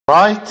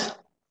right?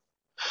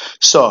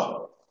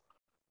 So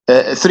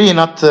 3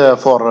 not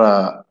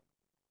for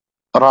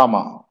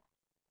Rama.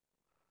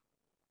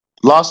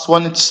 Last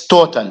one, it's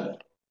total.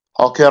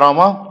 Okay,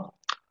 Rama?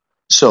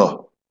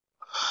 So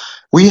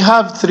we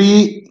have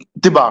 3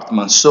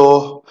 departments.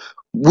 So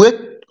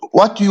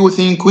what do you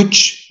think,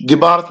 which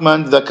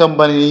department the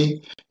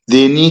company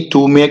they need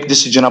to make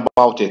decision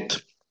about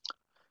it?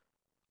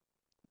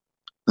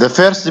 The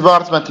first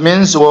department,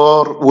 men's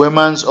or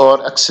women's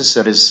or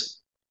accessories?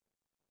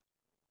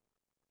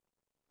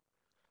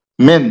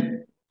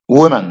 Men,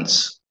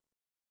 women's.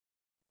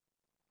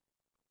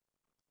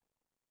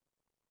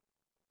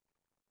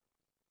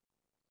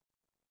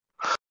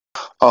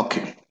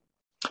 Okay.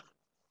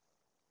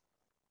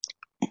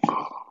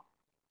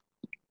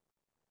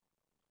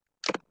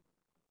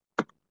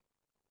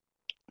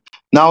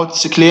 Now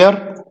it's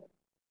clear?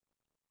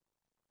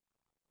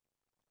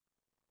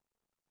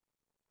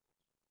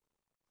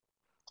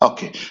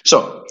 Okay,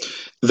 so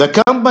the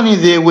company,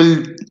 they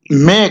will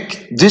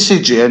make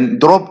decision,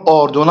 drop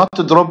or do not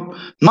drop,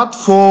 not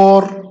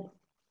for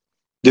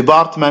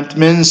department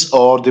men's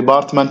or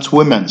department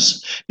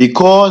women's,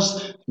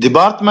 because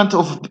department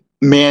of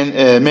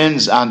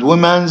men's and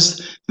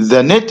women's,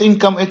 the net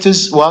income, it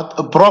is what?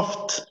 A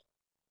profit.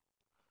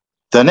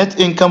 The net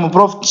income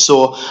profit.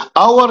 So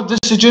our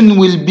decision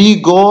will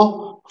be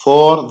go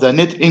for the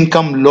net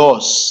income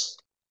loss.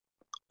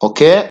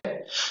 Okay,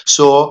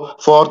 so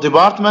for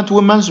department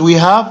women's we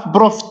have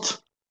profit,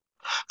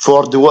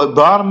 for the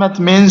department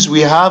men's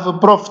we have a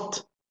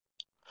profit.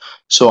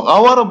 So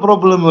our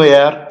problem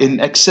were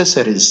in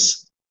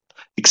accessories.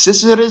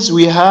 Accessories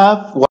we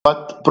have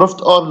what?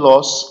 Profit or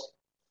loss?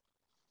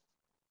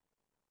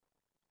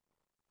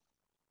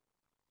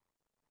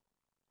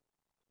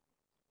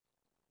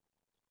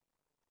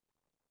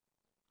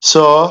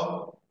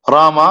 So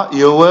Rama,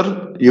 you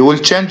will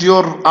change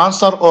your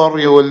answer or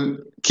you will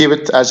keep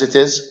it as it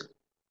is?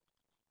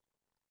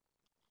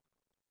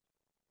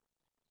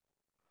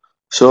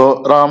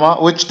 So Rama,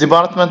 which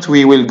department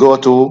we will go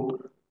to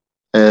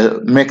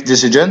make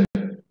decision?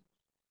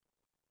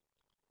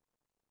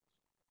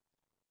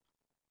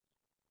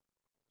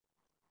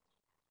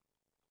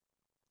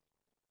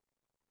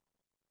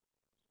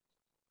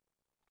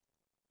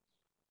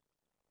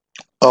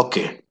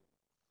 Okay.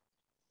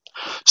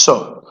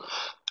 So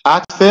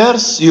at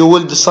first you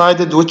will decide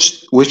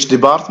which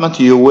department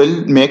you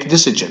will make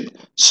decision.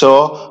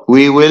 So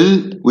we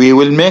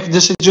will make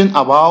decision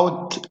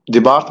about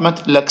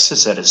department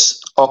accessories.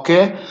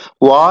 Okay,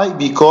 why?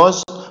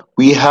 Because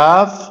we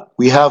have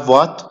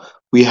what?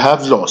 We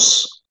have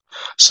loss.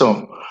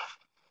 So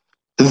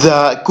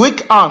the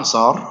quick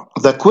answer,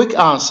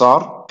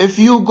 if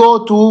you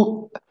go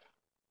to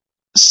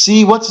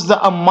see what's the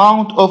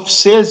amount of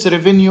sales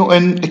revenue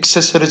in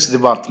accessories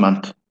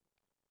department.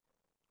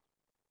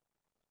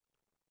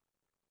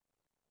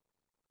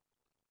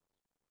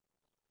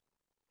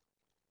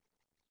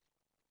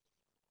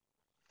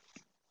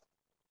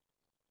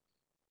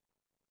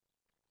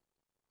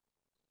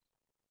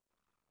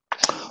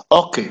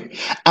 Okay,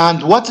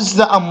 and what is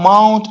the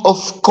amount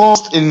of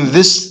cost in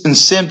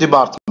same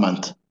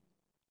department?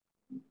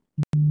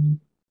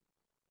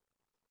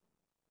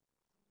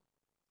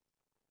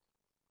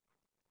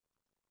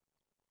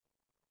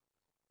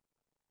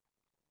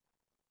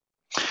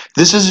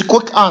 This is a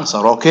quick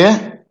answer,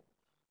 okay?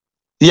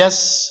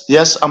 Yes,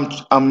 I'm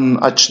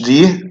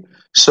HD.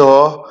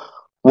 So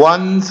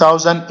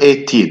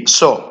 1018.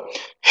 So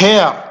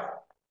here,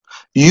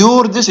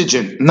 your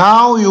decision.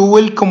 Now you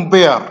will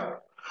compare.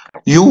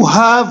 You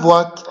have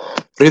what?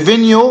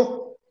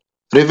 Revenue,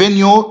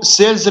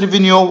 sales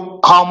revenue.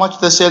 How much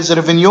the sales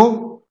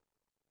revenue?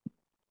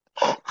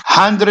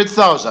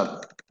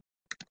 100,000.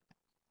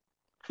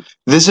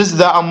 This is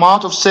the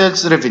amount of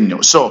sales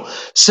revenue. So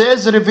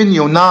sales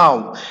revenue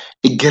now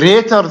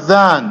greater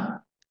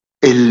than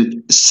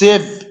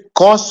save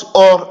cost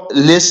or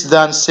less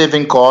than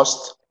saving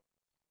cost?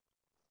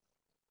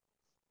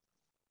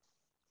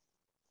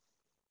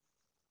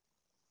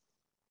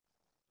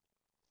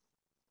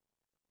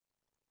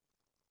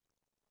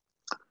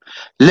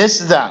 Less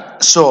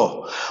than.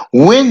 So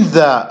when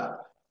the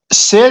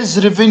sales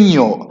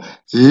revenue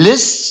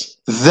less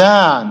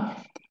than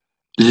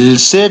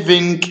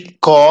saving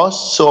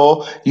cost,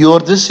 so your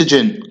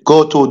decision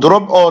go to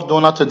drop or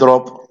do not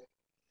drop?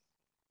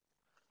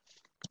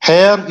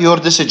 Here your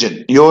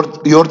decision, your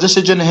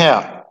decision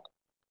here.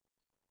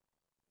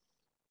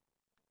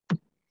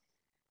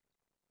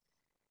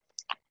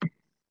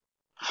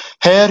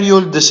 Here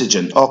your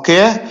decision,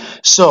 okay?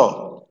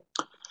 So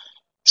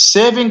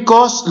saving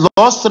cost,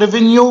 lost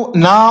revenue,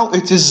 now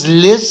it is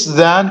less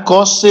than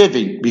cost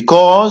saving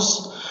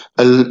because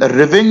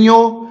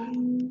revenue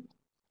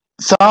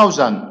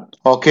 1,000,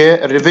 okay?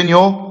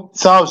 Revenue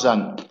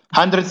 1,000,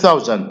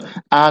 100,000,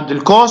 and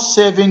the cost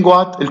saving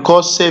what? The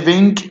cost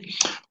saving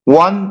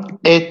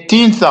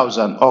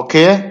 118,000,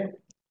 okay?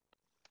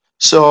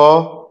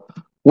 So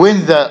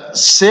when the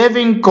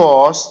saving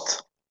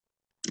cost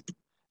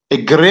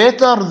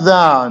greater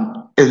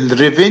than the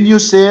revenue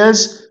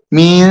sales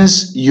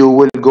means you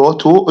will go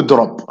to a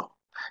drop.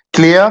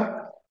 Clear?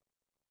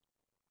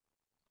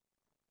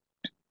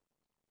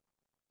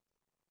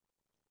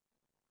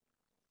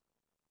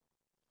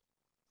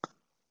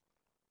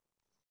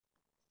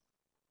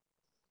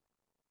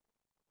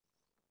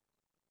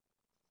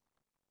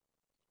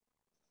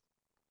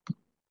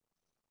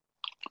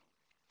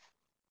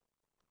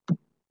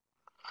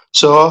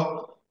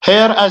 So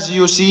here, as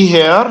you see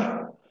here,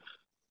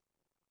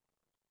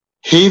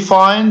 he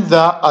finds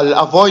the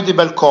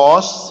avoidable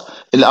costs,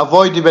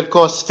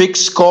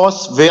 fixed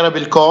costs,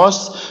 variable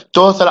costs,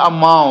 total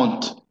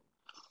amount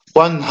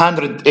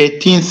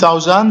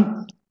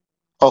 118,000,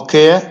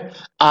 okay,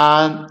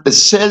 and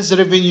sales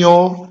revenue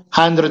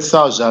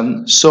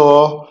 100,000.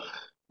 So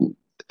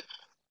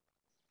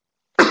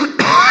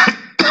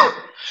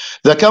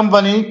the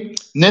company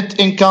net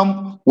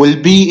income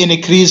will be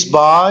increased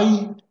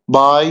by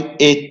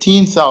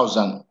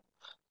 18,000.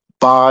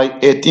 By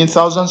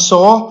 18,000,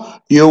 so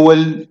you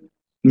will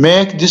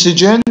make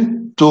decision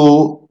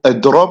to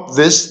drop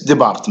this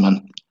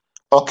department.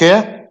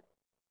 Okay?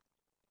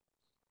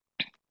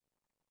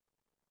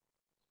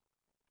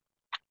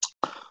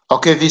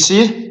 Okay,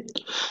 VC?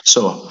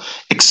 So,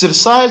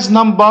 exercise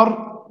number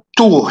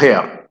 2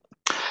 here.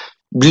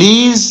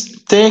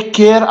 Please take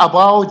care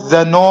about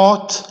the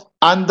note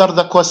under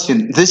the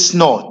question. This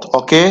note,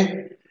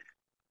 okay?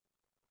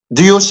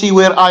 Do you see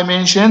where I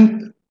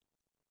mentioned?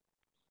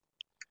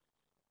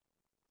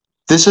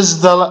 This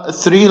is the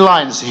 3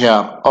 lines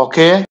here,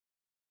 okay?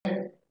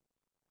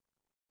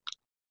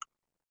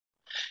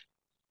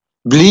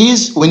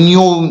 Please, when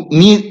you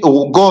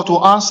go to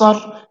answer,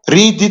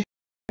 read it.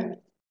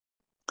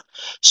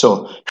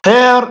 So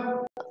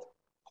here,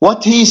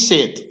 what he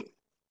said.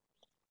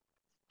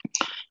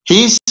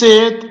 He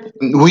said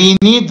we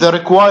need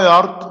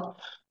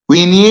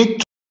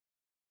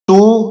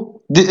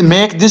to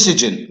make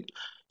decision.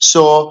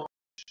 So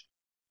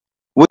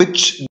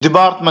which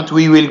department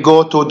we will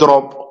go to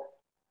drop?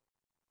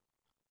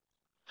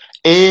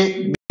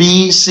 A,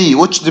 B, C.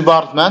 Which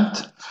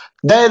department?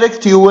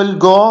 Direct you will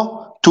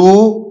go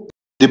to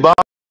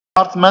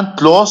department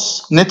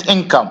loss net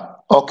income.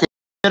 Okay.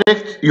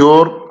 Direct you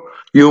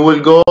will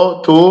go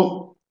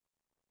to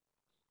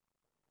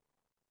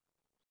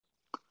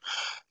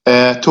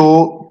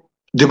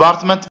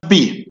department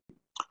B.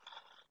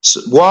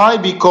 So why?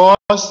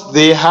 Because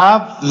they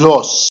have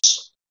loss.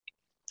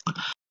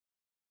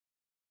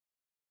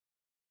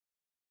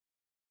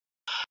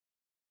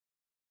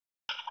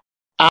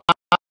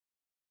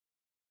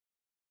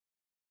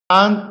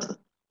 And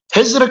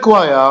his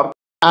require,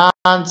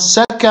 and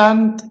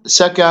second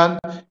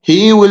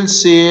he will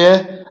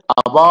say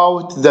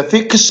about the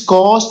fixed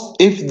cost.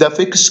 If the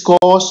fixed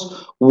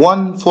cost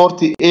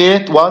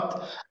 148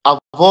 what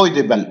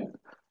avoidable,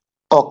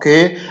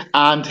 okay.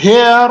 And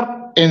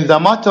here in the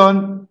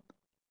button,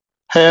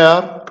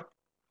 here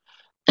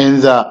in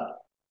the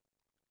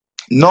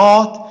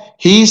note,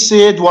 he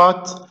said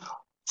what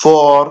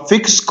for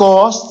fixed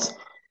cost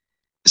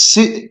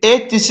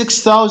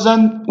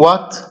 86,000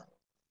 what.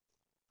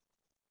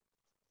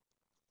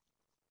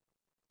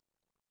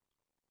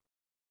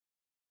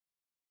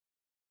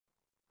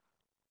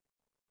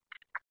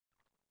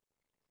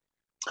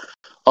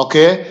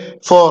 Okay,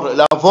 for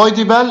the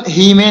avoidable,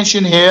 he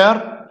mentioned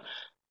here,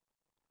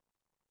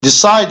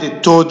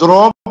 decided to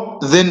drop,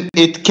 then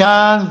it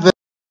can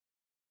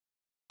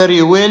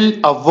very well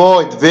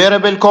avoid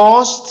variable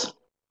cost,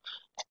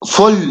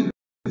 full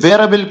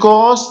variable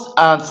cost,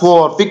 and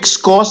for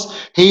fixed cost,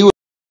 he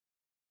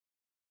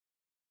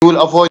will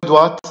avoid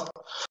what?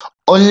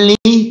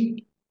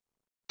 Only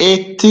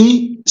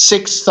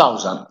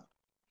 86,000.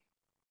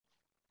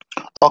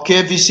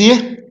 Okay,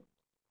 VC?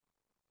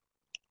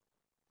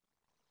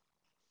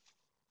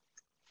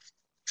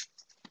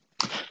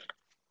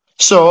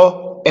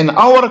 So in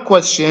our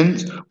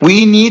questions,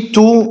 we need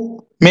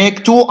to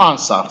make 2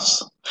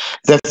 answers.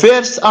 The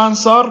first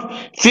answer,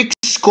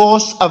 fixed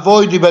cost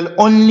avoidable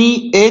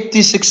only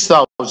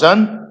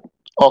 86,000.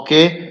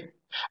 Okay.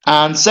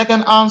 And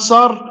second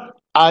answer,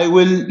 I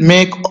will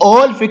make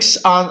all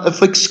fixed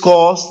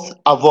cost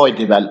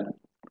avoidable.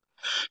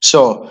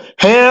 So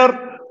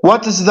here,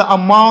 what is the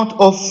amount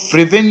of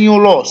revenue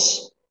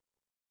loss?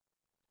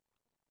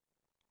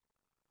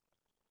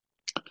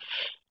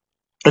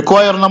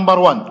 Require number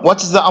 1.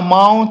 What is the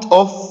amount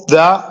of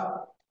the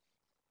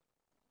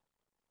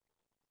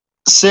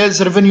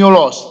sales revenue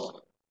loss?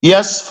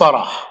 Yes,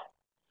 Farah.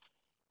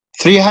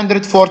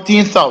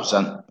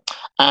 314,000.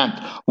 And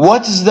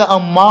what is the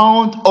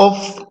amount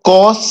of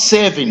cost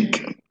saving?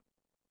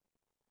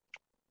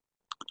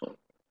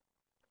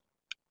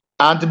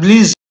 And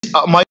please,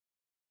 my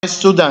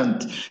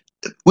student,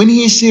 when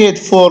he said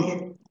for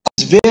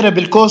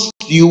variable cost,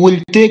 you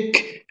will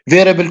take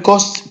variable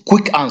cost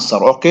quick answer,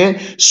 okay?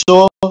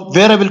 So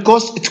variable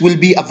cost, it will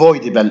be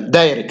avoidable,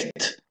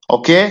 direct,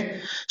 okay?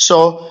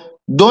 So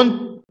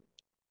don't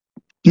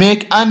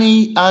make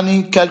any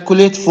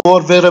calculate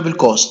for variable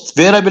cost.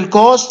 Variable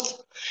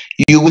cost,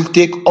 you will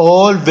take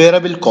all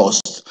variable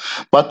cost,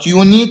 but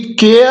you need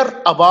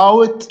care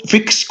about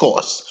fixed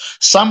cost.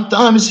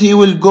 Sometimes he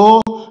will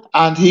go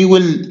and he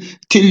will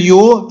tell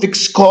you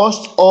fixed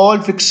cost, all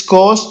fixed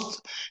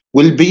cost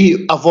will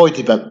be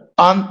avoidable,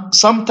 and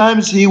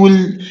sometimes he will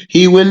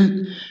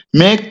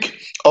make,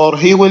 or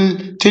he will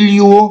tell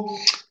you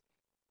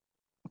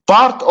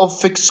part of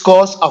fixed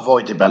cost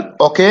avoidable,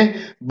 okay?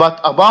 But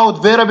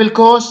about variable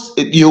cost,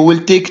 you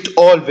will take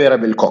all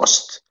variable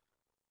cost,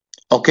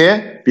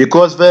 okay?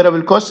 Because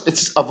variable cost,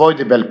 it's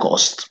avoidable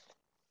cost.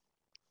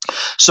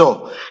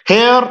 So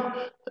here,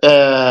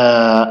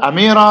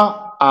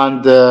 Amira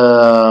and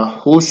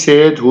who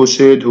said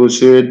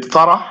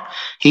Farah,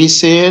 he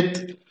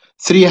said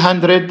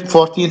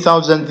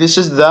 314,000. This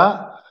is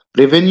the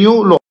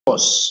revenue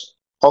loss.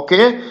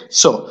 Okay,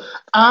 so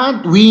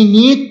and we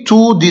need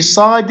to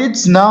decide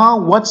it now.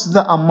 What's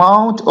the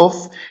amount of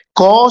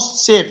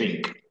cost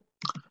saving?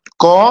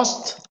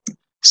 Cost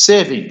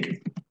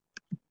saving.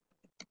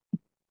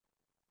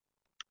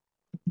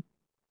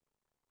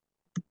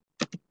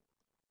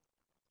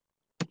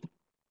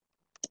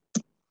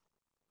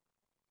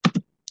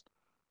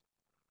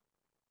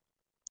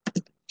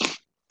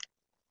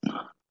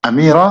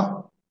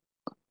 Amira.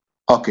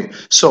 Okay,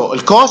 so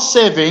the cost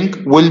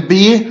saving will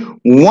be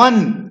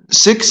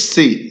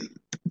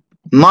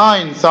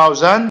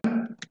 169,000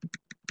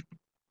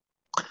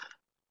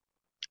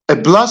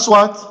 plus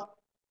what?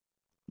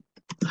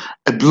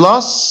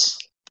 Plus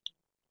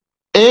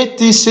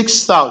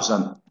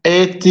 86,000.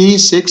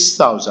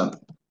 86,000.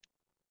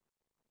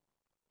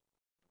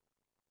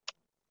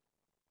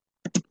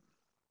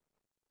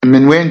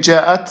 من وين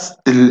جاءت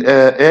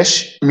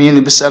ايش؟ مين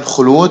اللي بيسأل؟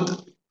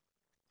 خلود.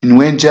 من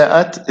وين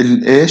جاءت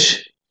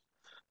ايش؟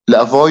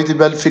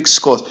 الافويدبل فيكس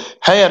كوست.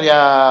 هير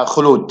يا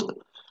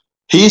خلود.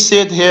 He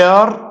said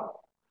here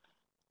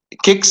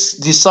Kicks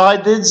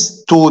decided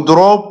to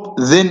drop,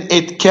 then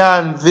it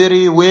can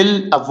very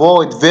well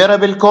avoid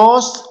variable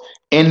cost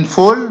in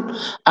full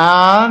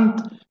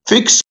and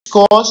fixed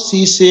cost,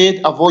 he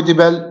said,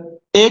 avoidable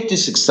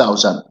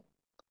 86,000.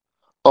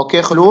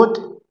 Okay,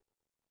 Khulud?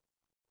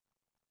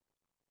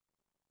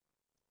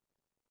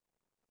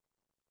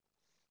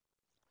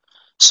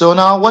 So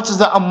now what is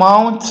the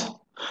amount?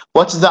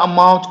 What's the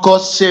amount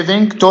cost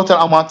saving, total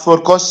amount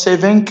for cost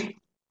saving?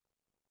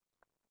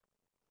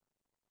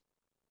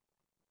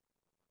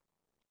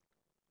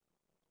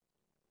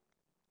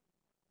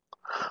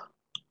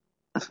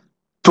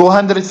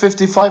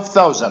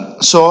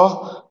 $255,000.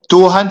 So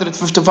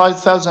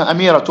 255,000,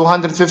 Amira,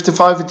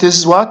 255, it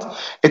is what?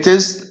 It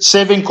is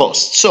saving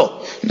cost.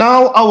 So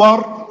now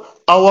our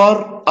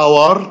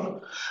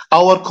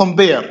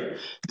compare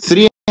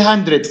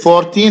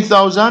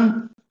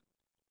 314,000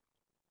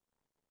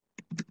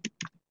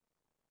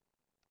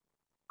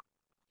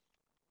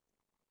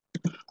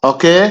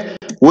 okay,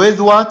 with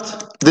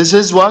what? This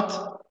is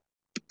what?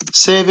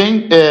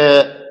 Saving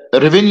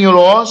revenue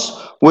loss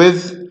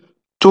with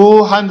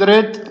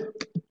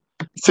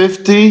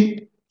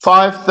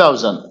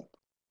 255,000.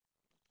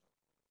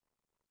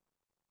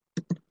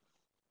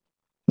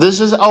 This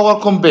is our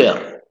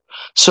compare.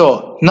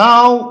 So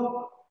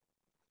now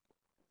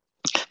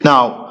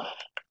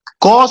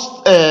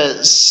cost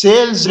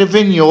sales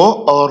revenue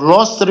or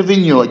lost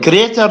revenue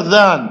greater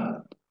than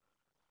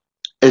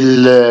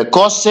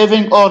cost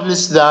saving or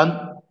less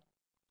than?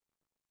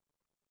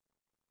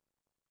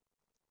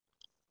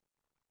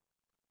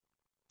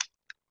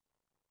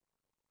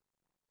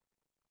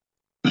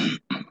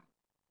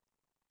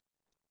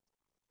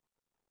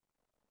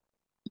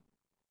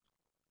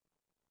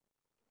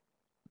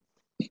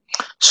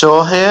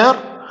 So here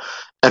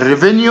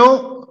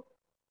revenue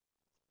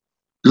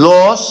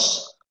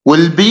loss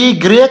will be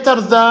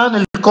greater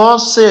than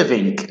cost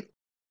saving.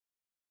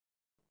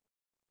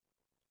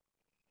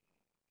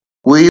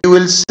 We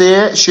will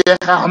say,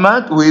 Sheikh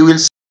Ahmed, we will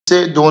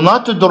say do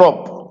not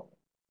drop.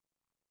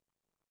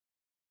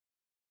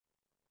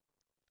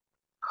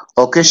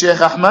 Okay,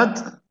 Sheikh Ahmed?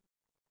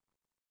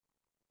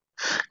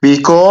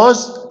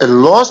 Because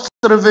lost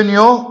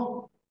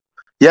revenue,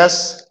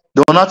 yes,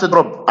 do not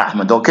drop,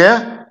 Ahmed,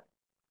 okay?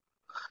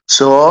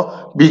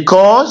 So,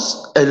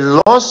 because a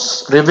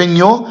loss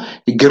revenue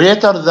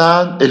greater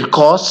than the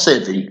cost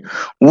saving.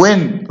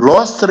 When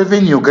lost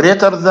revenue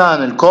greater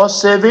than the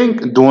cost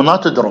saving, do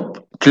not drop.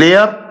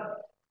 Clear?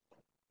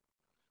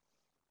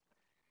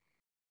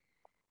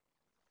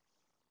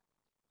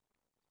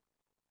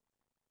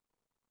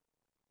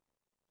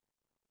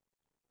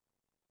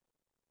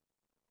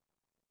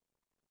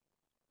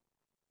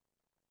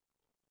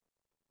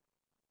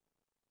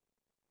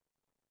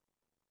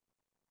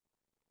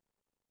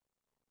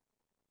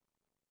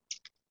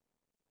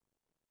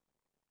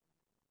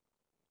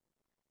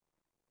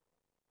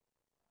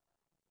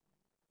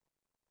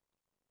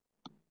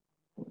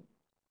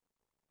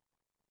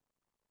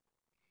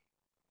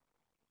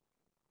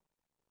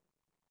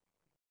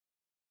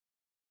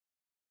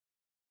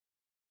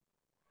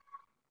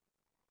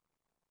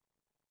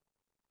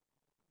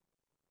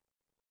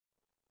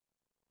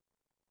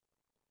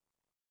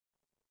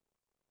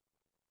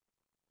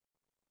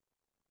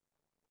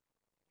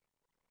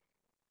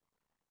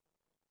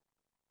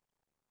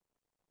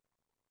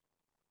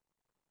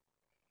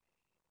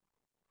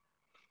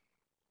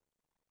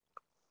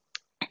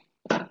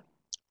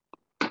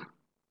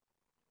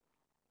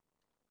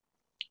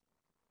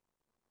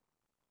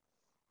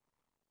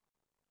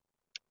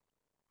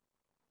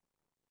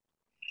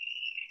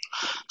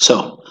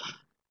 So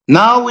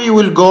now we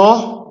will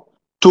go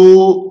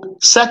to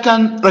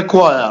second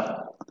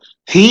require.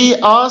 He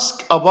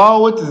asked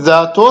about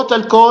the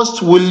total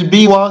cost will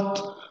be what?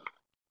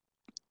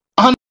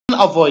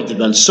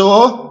 Unavoidable.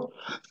 So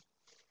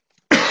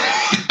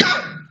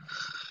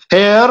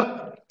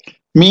here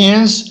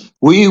means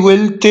we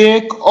will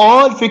take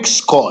all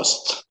fixed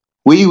cost.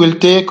 We will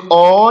take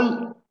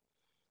all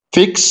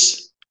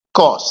fixed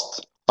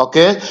cost.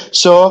 Okay,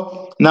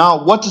 so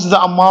now what is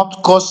the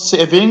amount cost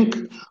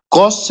saving?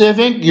 Cost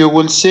saving, you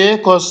will say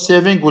cost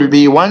saving will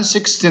be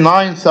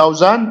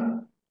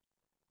 169,000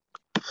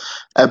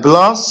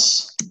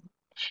 plus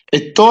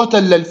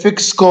التوتال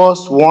للفيكس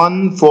cost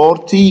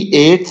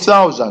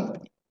 148,000.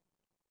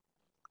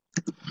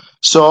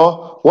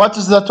 So what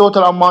is the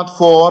total amount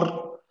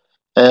for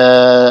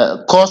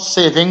cost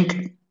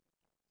saving?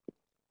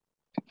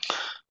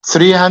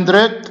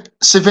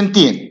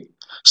 317.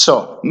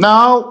 So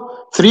now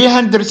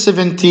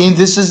 317,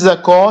 this is the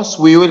cost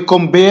we will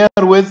compare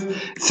with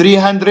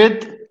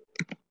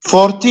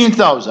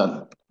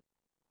 314,000.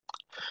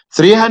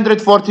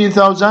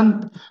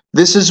 314,000,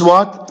 this is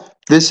what?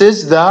 This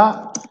is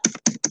the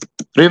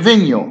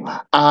revenue,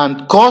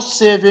 and cost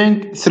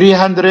saving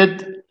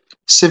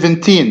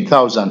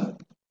 317,000.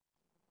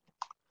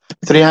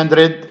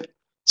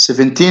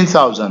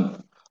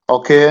 317,000.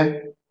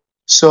 Okay,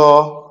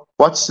 so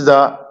what's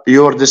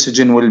your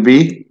decision will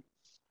be?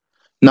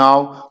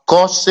 Now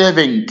cost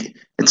saving,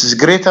 it is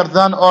greater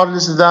than or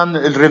less than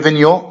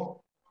revenue.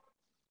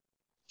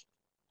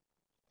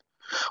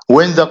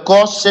 When the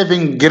cost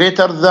saving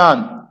greater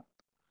than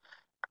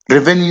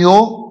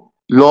revenue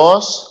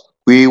loss,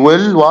 we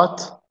will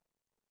what?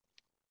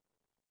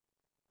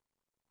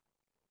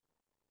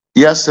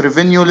 Yes,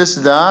 revenue less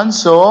than,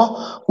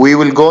 so we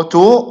will go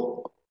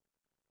to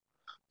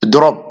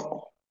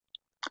drop.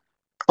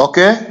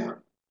 Okay,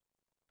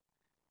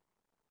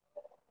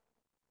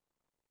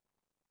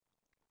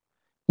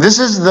 this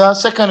is the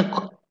second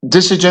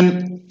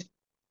decision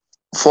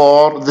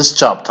for this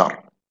chapter.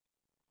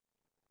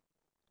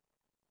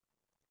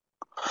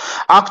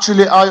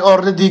 Actually, I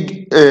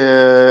already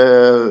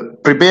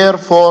prepare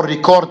for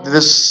record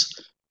this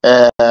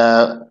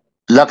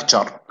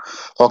lecture.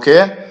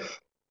 Okay,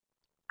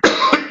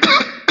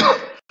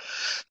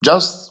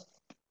 just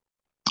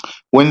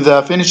when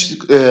the finish,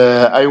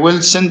 I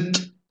will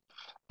send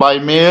by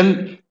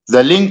mail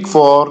the link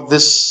for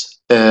this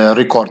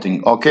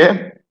recording.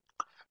 Okay,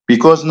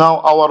 because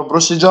now our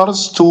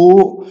procedures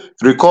to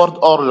record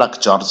our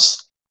lectures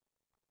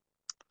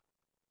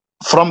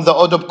from the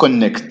Adobe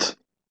Connect.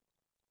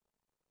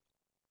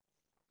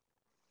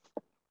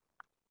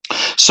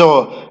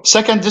 So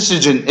second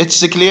decision,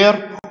 it's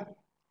clear.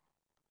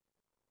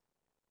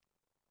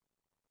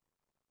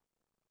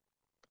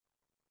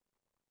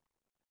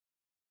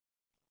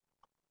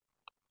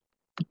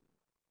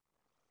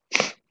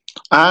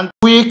 And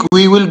we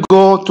will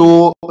go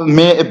to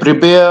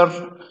prepare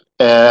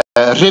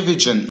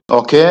revision.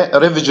 Okay,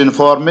 revision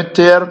for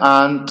midterm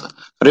and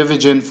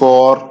revision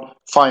for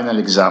final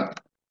exam.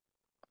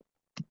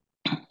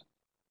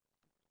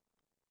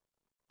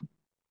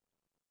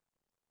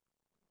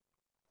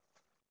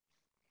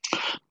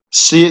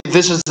 See,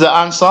 this is the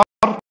answer.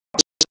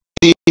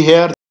 See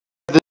here,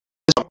 this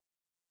is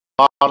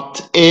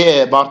part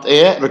A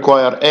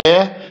require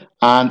A,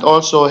 and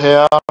also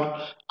here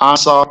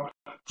answer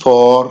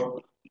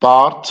for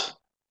part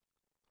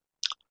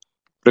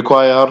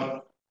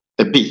require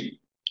a B.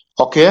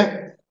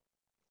 Okay,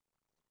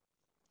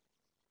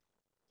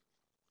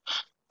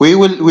 we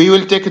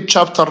will take a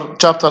chapter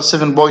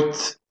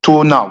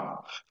 7.2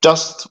 now.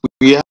 Just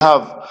we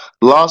have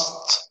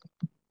last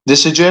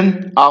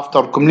decision.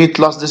 After complete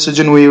last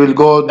decision, we will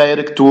go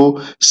direct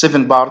to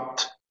 7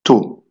 part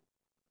 2.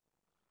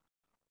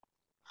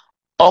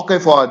 Okay,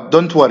 Fuad,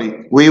 don't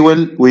worry. We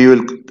will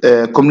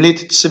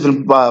complete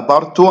 7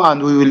 part 2,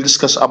 and we will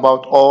discuss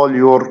about all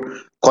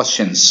your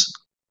questions.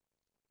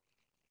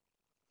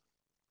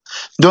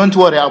 Don't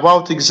worry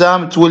about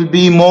exam. It will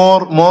be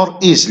more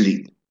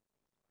easily.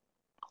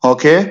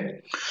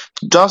 Okay,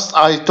 just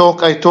I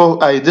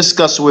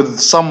discuss with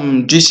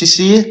some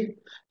GCC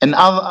and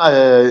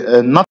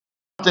other not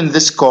in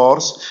this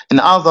course, in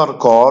other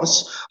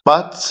course,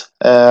 but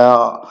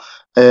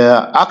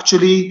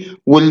actually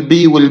will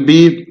be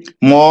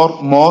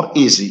more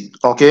easy.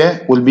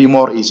 Okay, will be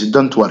more easy.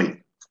 Don't worry.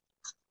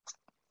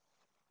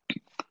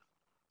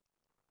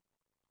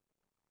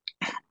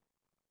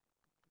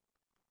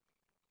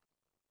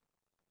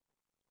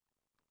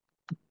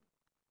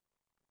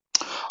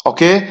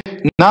 Okay,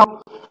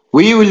 now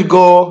we will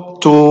go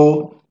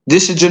to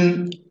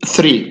decision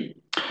 3.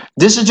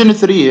 Decision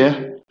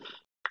 3,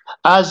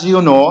 as you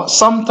know,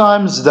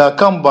 sometimes the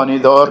company,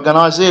 the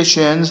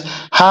organizations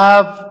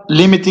have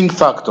limiting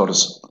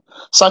factors,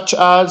 such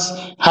as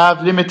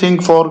have limiting,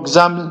 for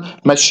example,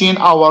 machine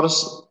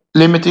hours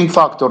limiting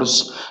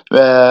factors,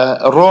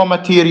 raw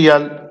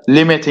material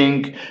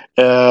limiting,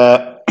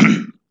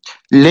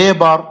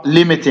 labor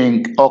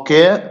limiting.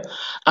 Okay,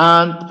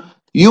 and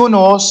you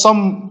know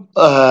some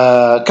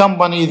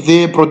company,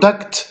 they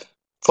product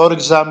for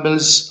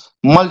examples,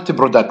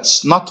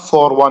 multi-products, not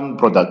for one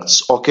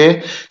products,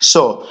 okay?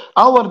 So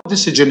our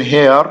decision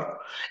here,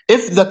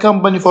 if the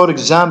company, for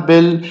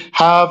example,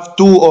 have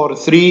 2 or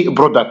 3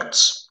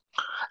 products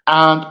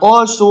and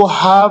also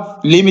have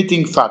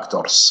limiting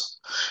factors.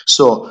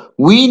 So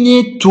we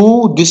need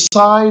to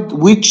decide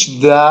which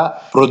the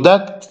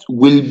product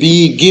will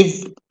be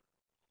give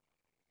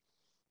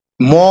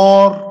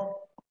more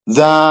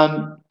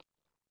than,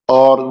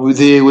 or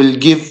they will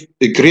give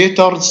a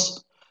greater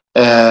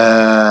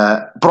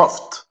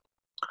profit.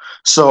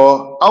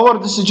 So our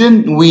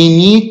decision, we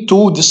need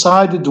to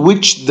decide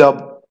which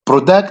the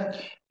product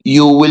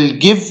you will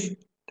give,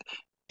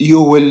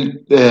 you will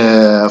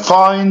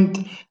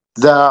find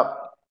the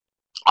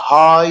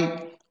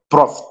high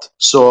profit.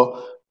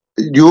 So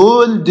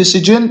your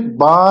decision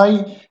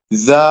by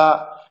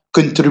the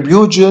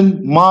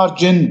contribution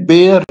margin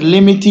per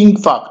limiting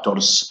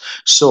factors.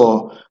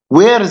 So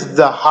where is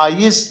the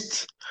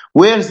highest,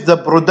 where is the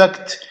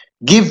product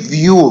give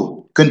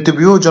you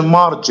contribution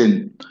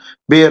margin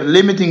per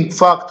limiting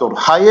factor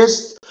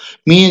highest,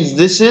 means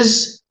this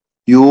is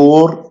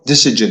your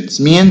decisions,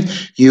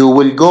 means you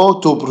will go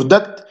to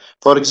product,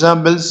 for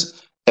example,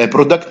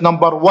 product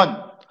number 1,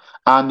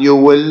 and you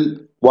will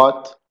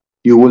what,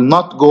 you will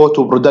not go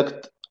to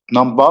product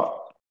number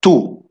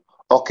 2,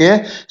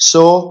 okay?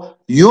 So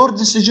your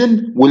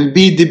decision will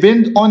be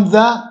depend on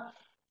the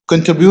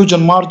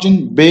contribution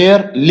margin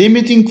per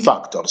limiting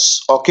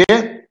factors,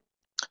 okay?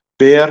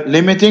 Per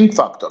limiting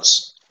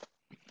factors.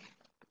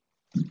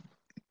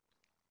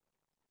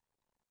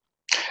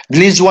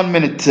 Please 1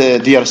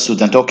 minute, dear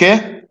student,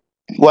 okay?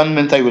 1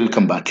 minute, I will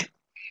come back.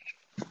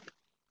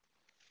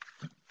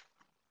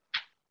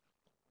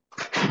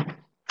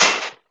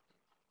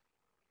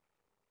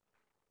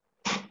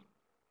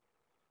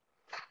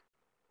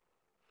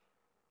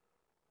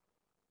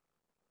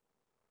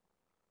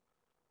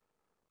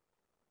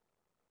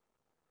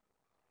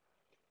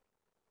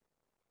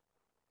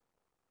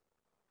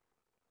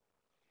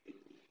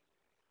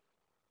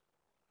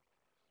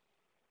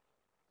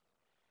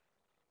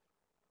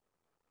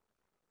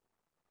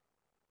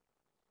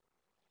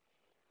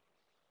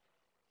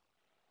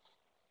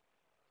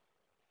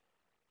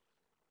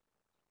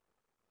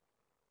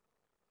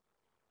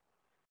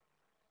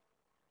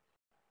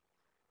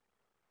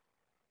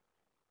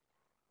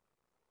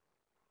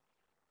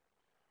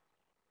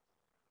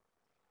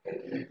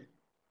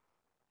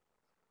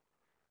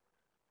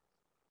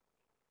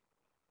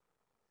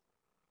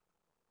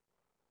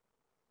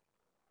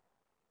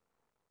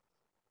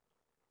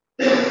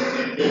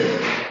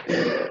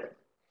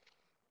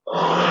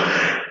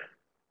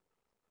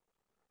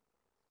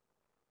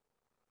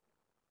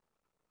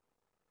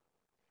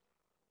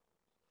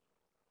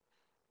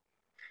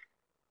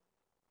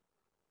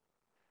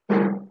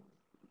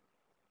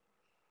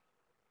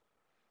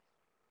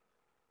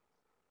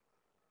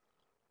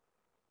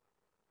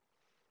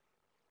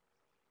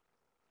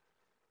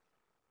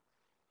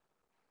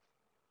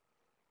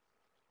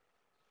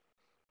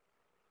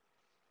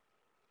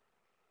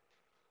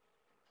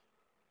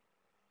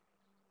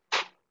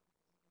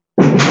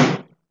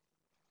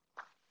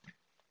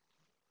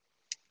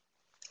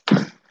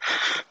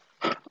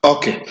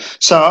 Okay,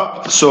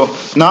 so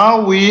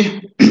now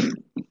we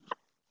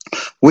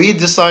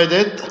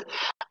decided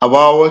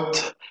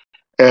about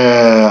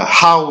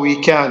how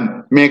we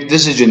can make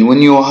decision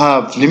when you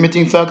have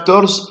limiting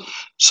factors.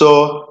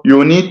 So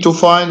you need to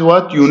find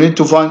what? You need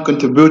to find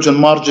contribution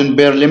margin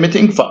per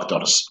limiting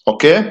factors,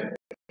 okay?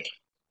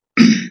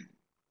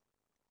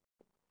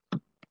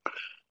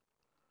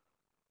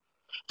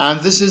 And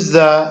this is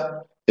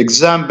the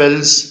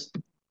examples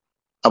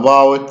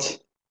about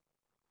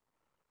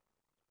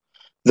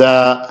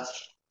the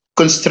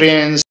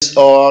constraints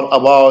or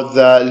about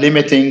the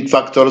limiting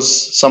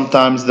factors.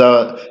 Sometimes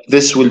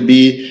this will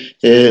be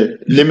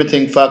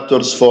limiting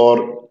factors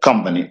for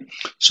company.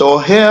 So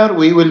here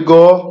we will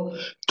go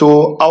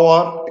to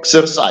our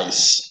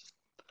exercise.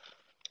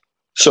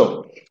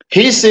 So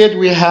he said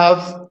we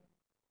have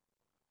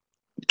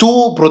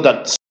 2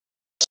 products.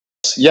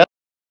 Yes.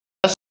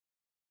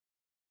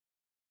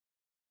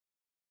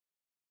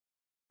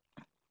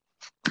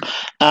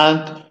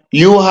 And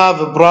you have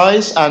a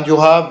price and you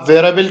have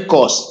variable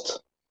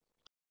cost.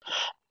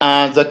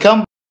 And the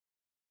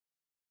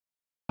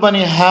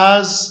company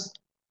has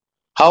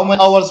how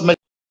many hours?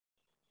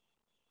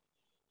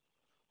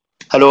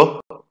 Hello?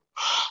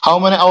 How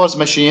many hours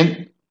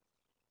machine?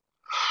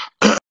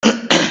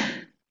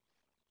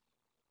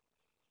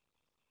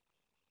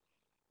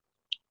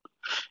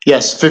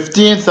 Yes,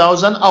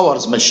 15,000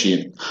 hours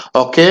machine.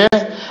 Okay?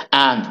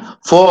 And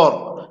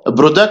for a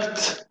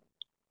product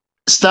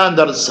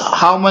standards,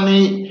 how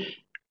many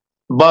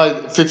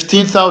by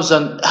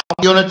 15,000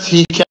 units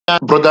he can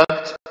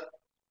product?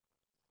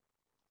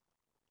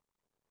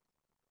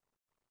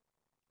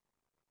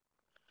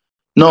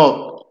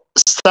 No,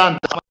 standard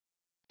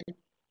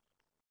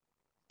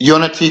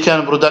unit he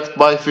can product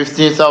by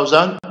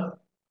 15,000.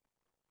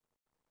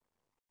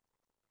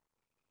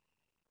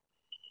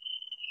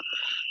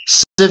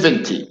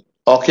 70.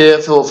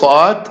 Okay, so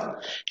Fuad,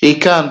 he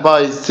can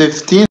buy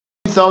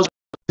 15,000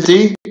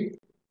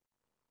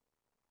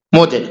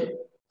 model.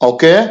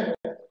 Okay,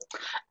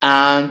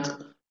 and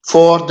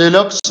for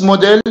deluxe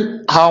model,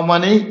 how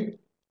many?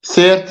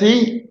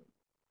 30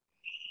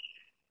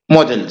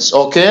 models.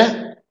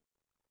 Okay,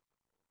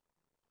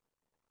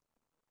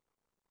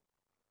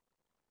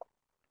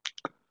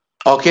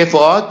 okay,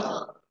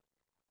 Fuad.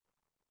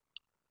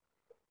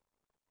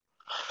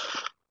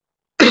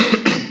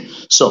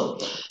 So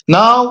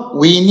now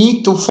we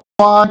need to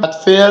find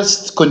at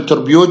first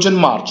contribution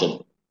margin.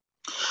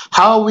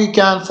 How we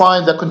can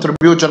find the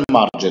contribution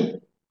margin?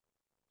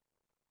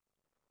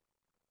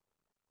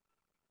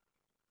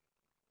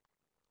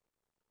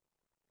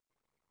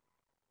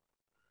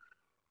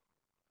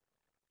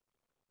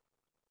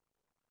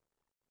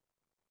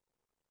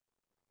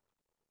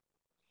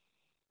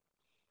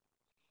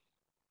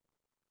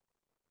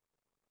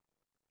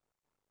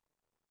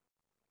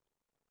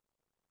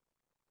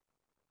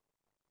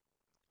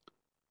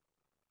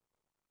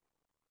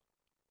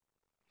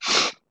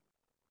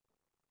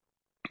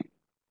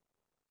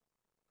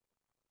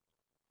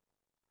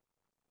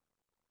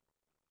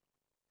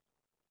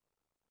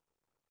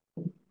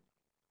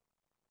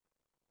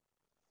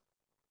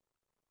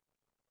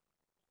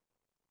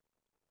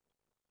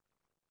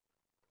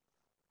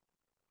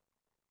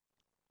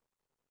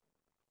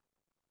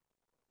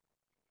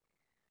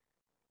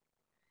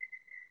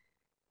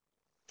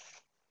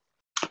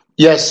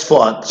 Yes,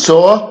 Fuad.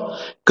 So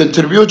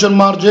contribution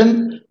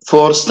margin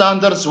for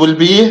standards will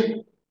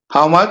be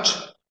how much?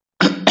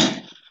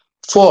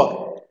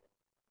 4.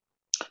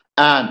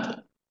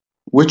 And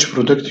which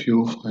product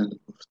you find?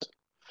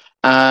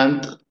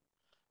 And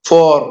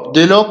for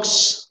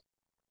deluxe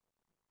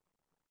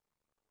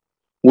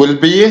will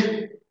be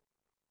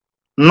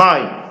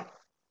 9.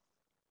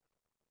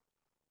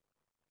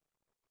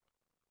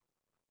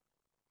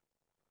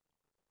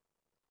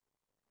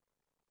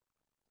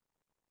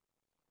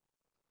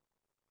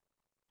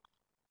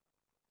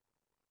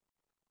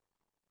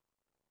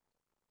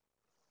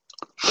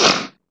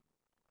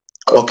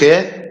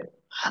 Okay,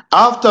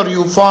 after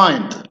you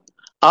find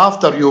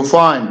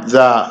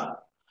the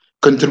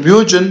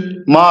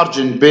contribution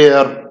margin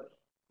per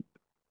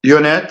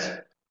unit,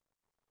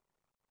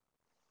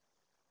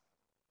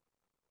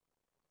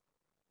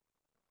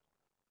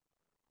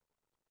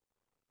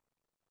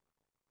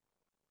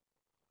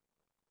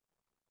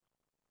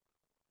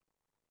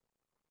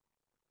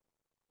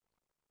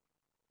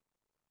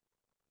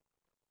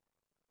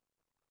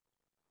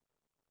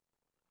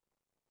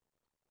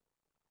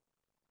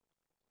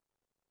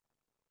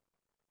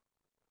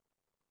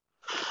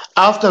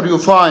 after you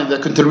find the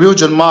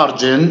contribution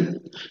margin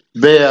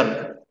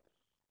per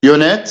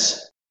unit,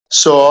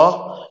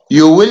 so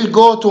you will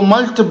go to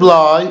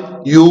multiply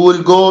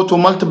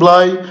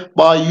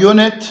by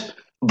unit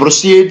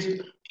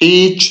proceed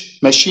each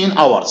machine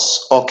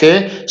hours.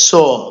 Okay,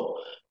 so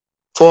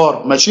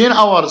for machine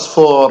hours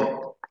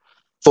for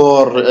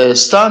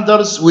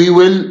standards, we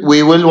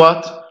will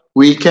what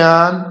we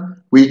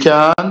can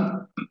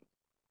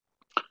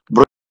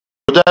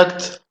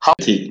product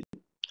 30,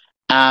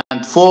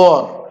 and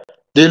for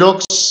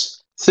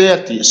deluxe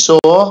 30. So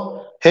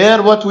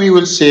here what we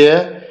will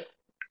say,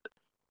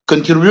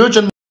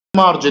 contribution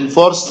margin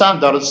for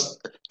standards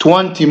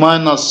 20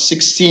 minus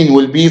 16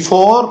 will be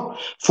 4.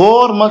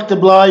 4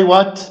 multiply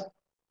what?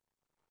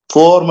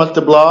 4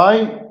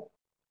 multiply,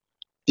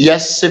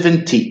 yes,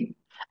 70.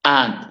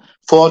 And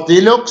for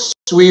deluxe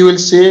we will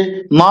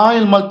say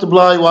 9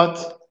 multiply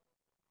what?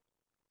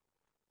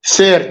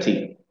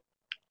 30.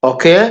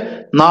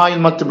 Okay,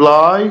 9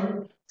 multiply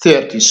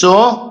 30.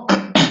 So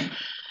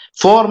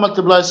 4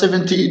 multiply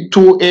 70,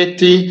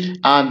 280,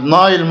 and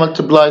 9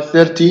 multiply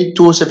 30,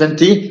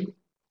 270.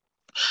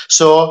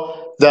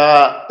 So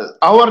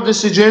our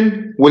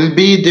decision will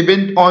be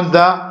depend on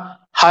the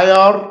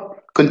higher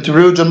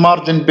contribution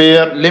margin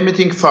per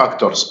limiting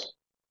factors.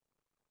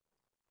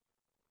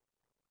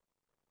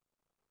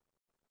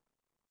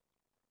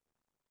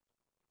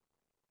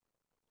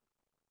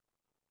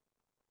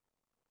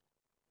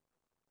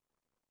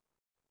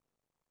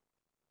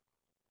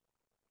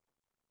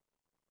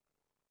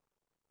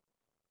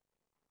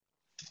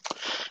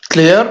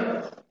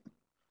 Clear?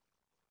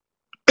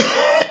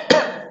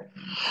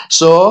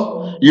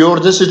 So your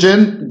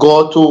decision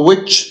go to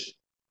which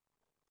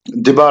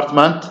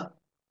department?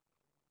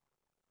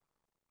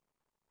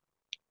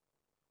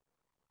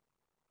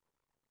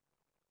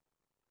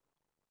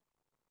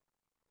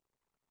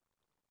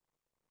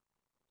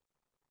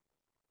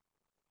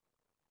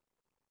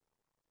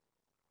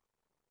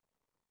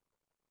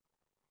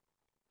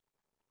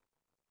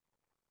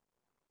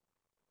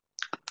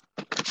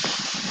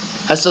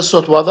 هسه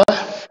الصوت واضح؟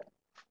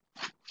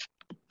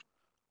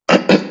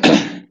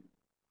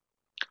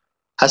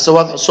 هسه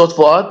واضح الصوت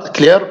فؤاد؟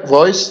 clear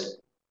voice?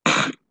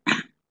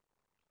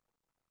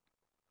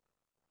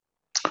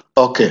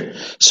 Okay,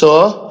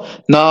 so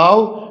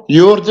now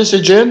your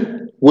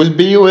decision will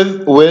be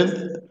with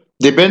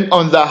depend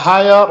on the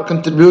higher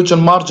contribution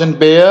margin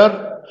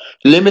per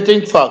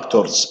limiting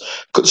factors.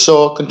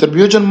 So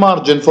contribution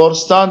margin for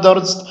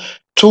standards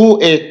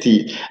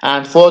 280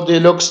 and for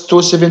deluxe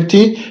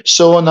 270.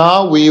 So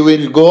now we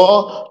will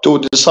go to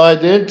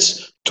decided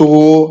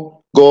to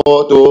go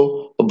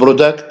to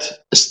product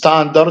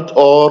standard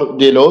or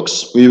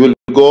deluxe. We will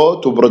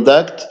go to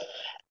product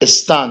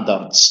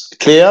standards.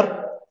 Clear?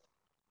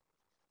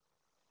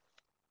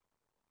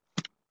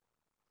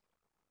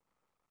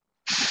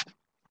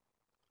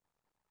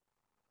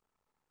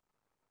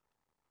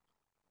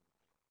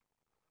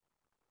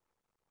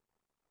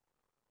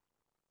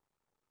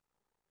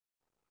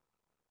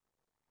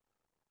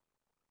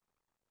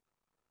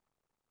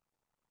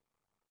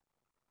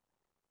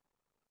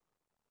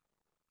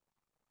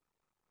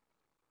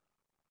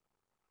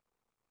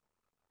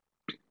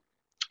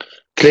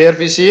 Clear,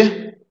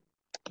 VC?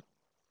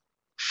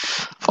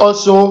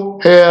 Also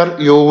here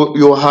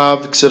you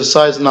have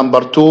exercise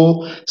number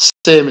 2,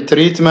 same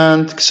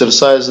treatment.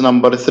 Exercise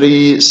number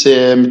 3,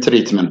 same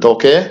treatment.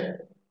 Okay,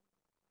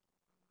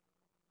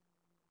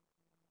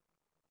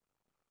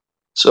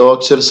 so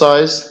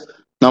exercise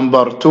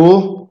number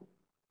 2,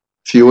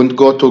 if you want to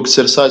go to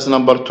exercise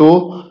number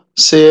 2,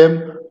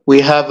 same.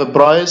 We have a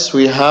price,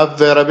 we have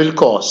variable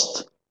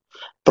cost.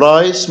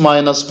 Price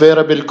minus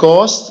variable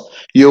cost,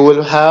 you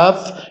will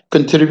have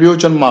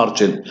contribution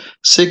margin.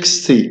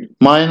 60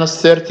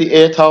 minus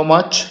 38, how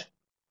much?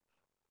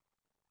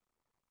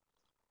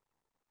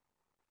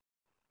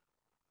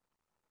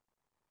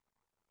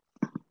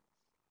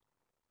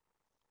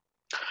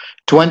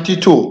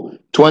 22.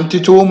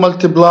 22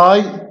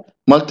 multiply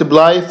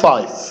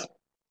 5.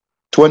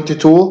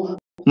 22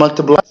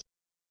 multiply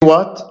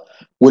what?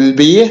 Will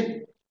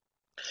be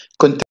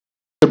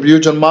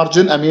contribution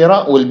margin,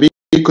 Amira, will be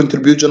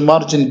contribution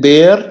margin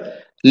per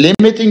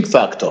limiting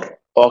factor.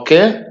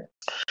 Okay,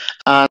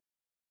 and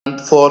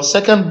for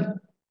second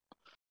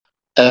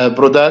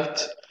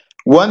product,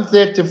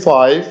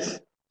 135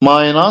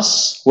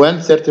 minus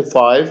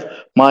 135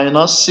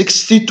 minus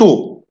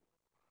 62.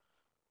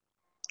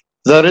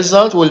 The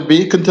result will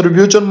be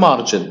contribution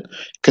margin.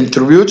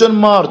 Contribution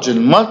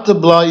margin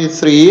multiply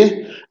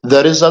 3.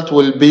 The result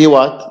will be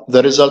what?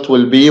 The result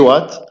will be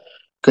what?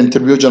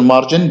 Contribution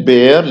margin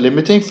per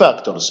limiting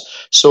factors.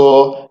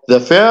 So the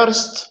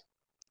first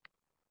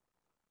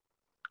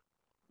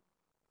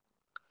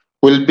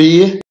will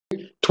be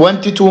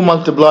 22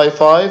 multiply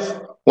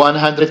 5,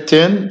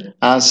 110,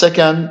 and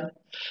second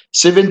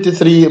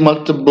 73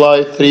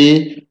 multiply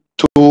 3,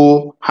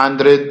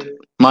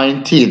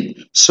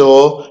 219.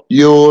 So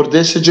your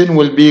decision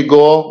will be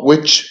go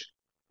which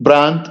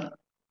brand?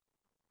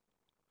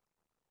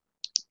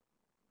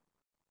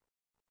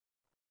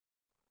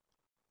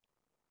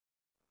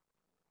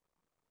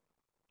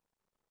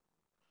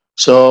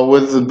 So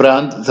with the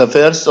brand, the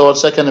first or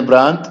second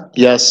brand,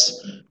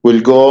 yes,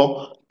 we'll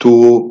go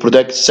to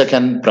protect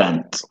second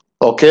brand.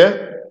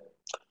 Okay,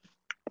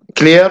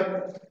 clear?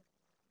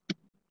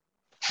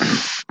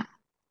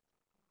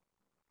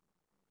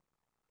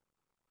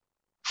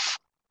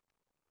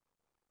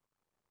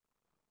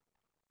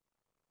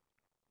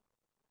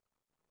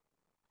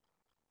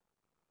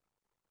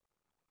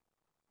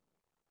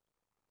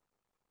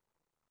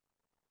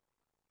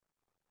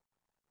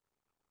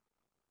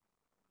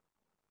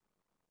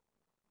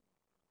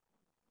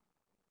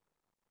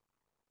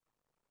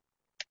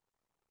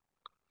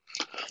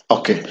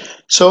 Okay,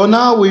 so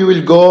now we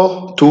will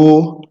go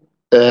to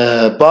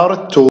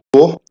part 2,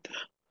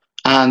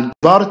 and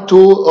part 2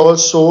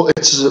 also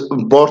it's an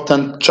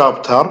important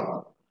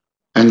chapter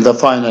in the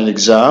final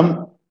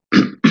exam.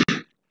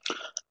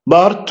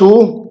 Part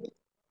 2,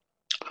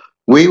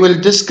 we will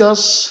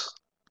discuss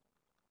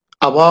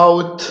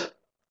about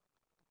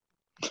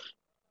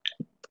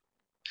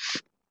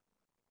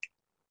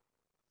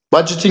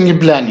budgeting and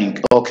planning.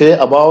 Okay,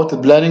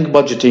 about planning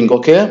budgeting.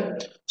 Okay,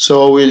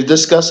 so we'll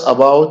discuss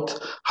about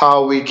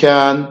how we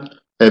can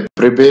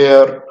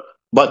prepare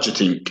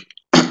budgeting.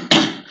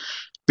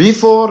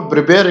 Before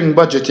preparing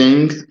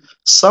budgeting,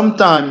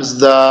 sometimes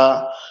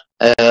the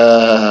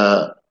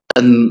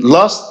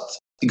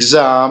last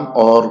exam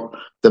or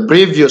the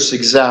previous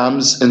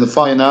exams in the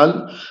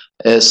final,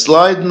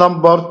 slide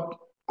number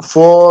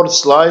 4,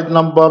 slide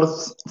number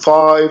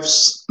 5,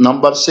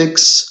 number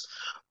 6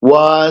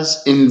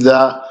 was in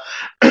the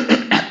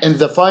in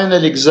the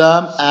final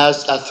exam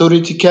as a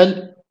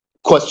theoretical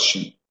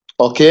question.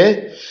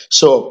 Okay,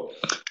 so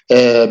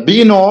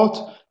be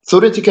note,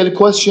 theoretical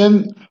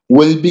question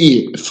will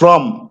be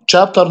from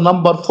chapter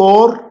number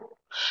 4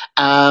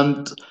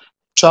 and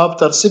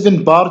chapter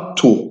 7 part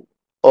 2.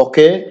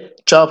 Okay,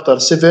 chapter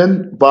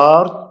 7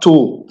 part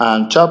 2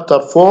 and chapter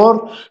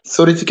 4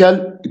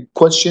 theoretical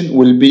question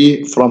will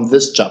be from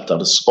these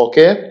chapters.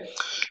 Okay,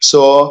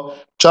 so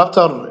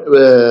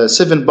chapter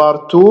 7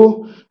 part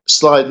 2,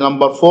 slide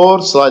number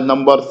 4, slide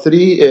number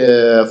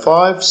 3,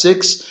 5,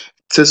 6,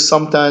 this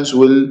sometimes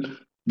will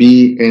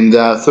be in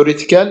the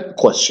theoretical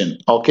question.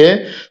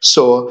 Okay,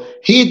 so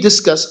he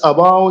discussed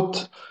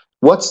about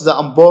what's the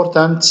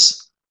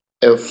importance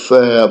of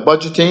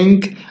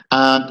budgeting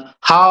and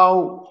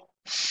how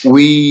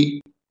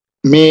we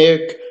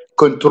make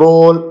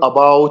control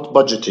about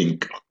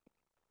budgeting.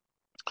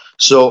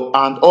 So,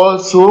 and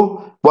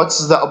also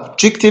what's the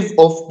objective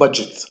of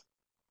budget?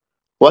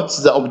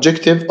 What's the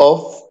objective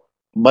of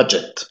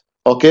budget?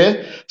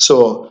 Okay,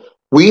 so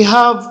we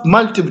have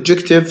multi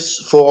objectives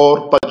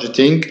for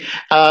budgeting,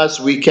 as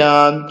we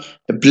can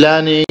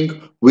planning,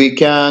 we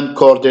can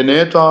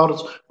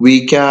coordinators,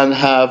 we can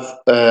have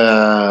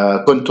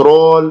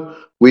control,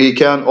 we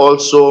can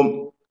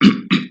also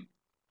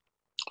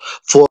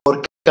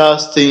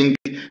forecasting.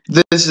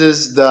 This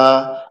is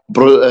the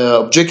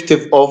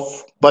objective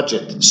of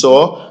budget.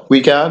 So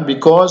we can,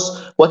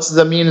 because what's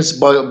the means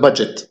by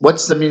budget?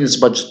 What's the means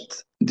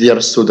budget,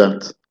 dear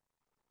student?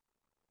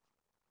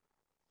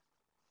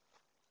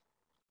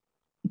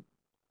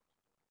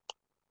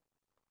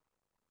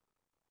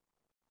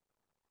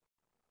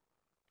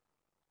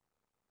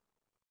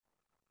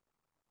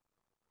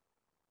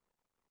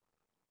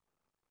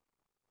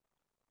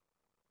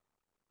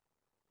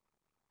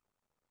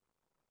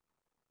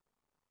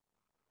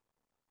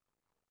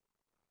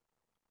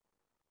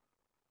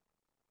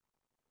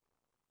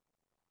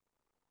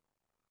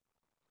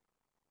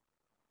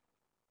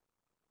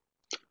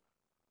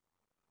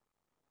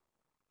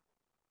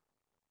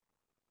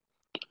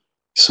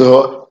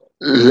 So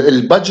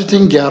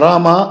البادجيتنج يا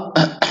راما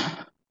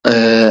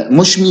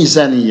مش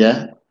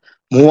ميزانية،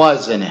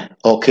 موازنة.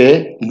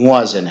 اوكي،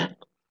 موازنة.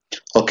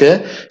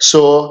 Okay,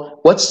 so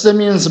what's the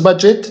means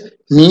budget?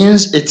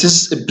 Means it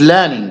is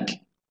planning,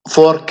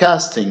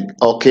 forecasting.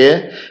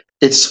 Okay,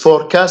 it's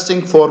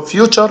forecasting for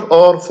future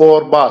or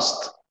for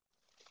past.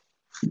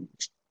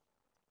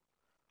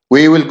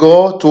 We will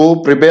go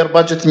to prepare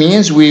budget,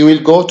 means we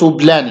will go to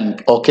planning.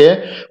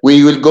 Okay,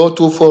 we will go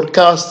to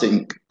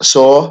forecasting.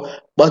 So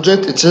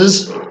budget, it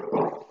is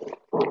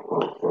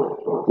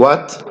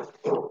what?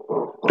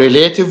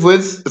 Relative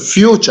with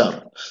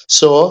future.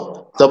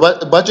 So the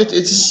budget,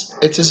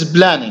 it is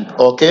planning.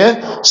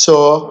 Okay,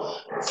 so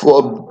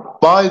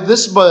by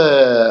this,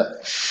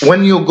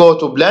 when you go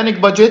to planning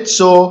budget,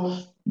 so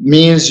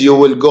means you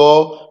will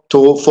go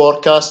to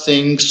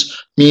forecastings,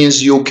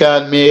 means you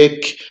can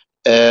make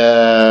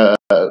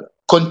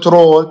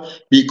control,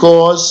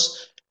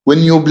 because when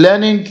you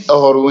planning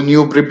or when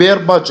you prepare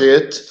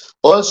budget,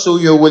 also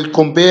you will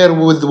compare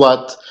with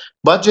what?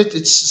 Budget,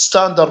 it's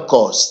standard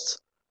cost,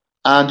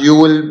 and you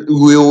will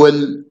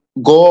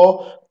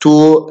go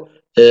to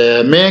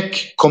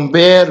make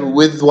compare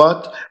with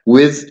what?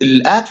 With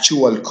the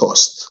actual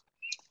cost.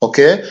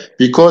 Okay,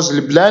 because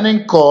the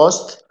planning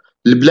cost,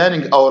 the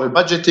planning or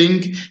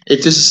budgeting,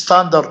 it is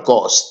standard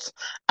cost,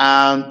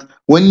 and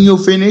when you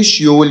finish,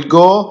 you will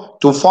go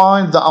to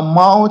find the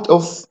amount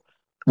of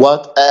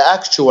what?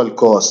 Actual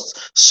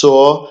cost.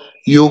 So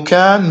you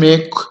can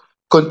make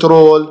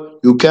control,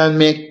 you can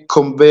make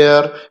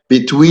compare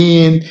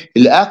between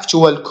the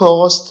actual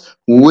cost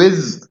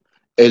with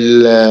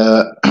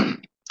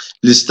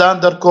the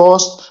standard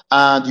cost,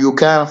 and you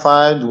can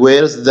find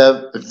where's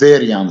the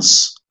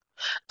variance,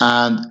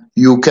 and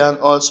you can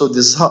also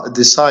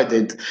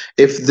decide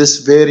if this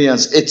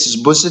variance it's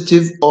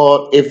positive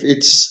or if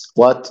it's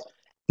what?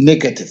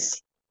 Negative.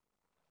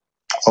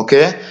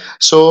 Okay,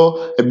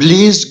 so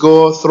please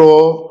go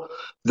through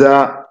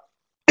the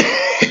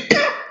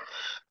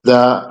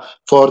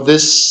for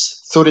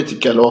this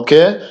theoretical.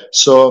 Okay,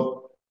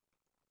 so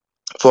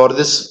for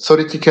this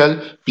theoretical,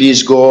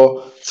 please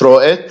go through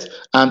it.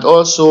 And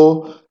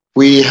also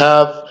we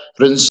have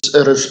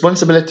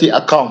responsibility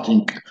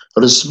accounting.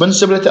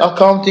 Responsibility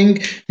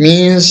accounting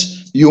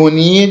means you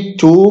need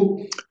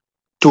to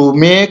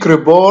make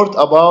report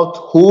about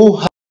who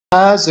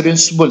has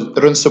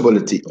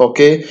responsibility.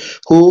 Okay,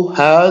 who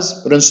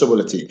has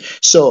responsibility.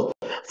 So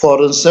for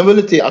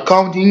responsibility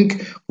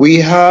accounting, we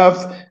have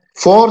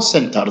four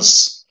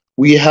centers.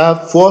 We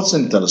have four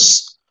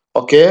centers.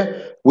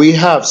 Okay, we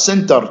have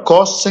center,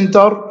 cost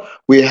center,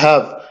 we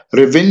have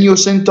revenue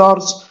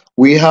centers,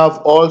 we have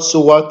also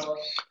what?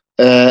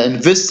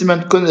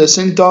 Investment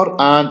center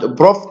and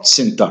profit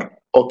center.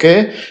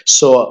 Okay,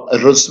 so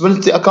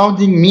responsibility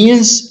accounting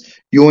means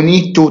you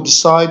need to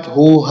decide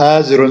who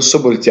has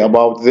responsibility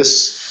about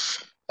this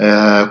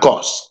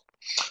cost.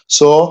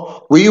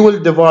 So we will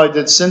divide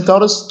the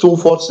centers to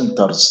four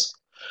centers: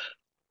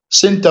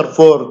 center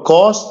for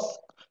cost,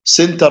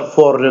 center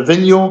for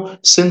revenue,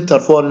 center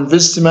for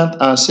investment,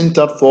 and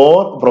center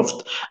for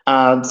profit.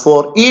 And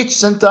for each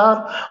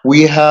center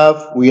we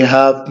have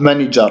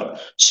manager.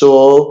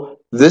 So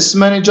this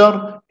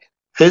manager,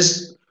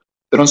 his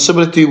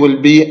responsibility will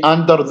be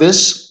under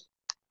this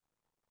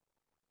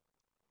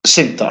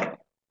center.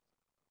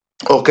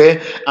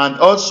 Okay, and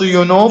also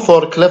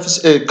for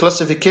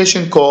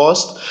classification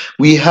cost,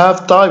 we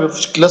have type of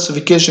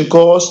classification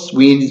cost.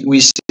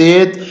 We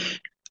said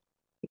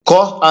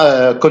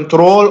cost,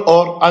 control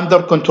or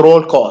under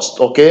control cost.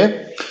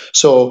 Okay,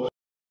 so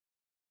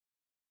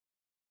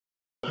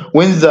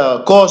when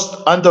the cost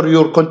under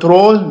your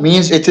control,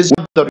 means it is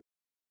under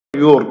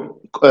your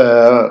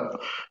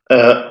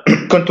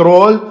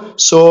control,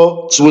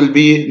 so it will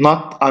be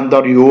not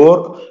under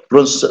your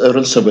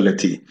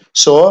responsibility.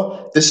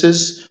 So this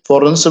is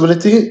for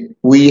responsibility.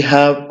 We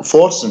have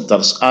four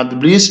centers, and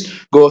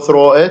please go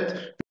through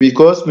it,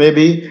 because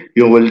maybe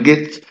you will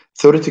get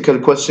theoretical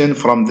question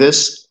from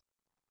this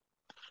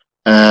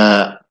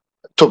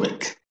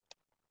topic.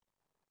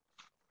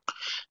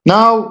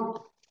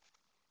 Now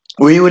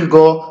we will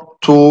go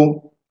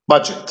to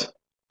budget.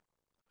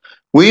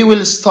 We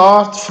will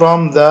start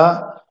from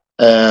the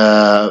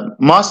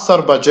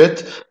master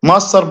budget.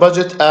 Master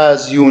budget,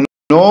 as you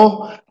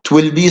know, it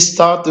will be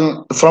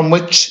starting from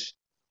which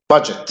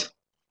budget?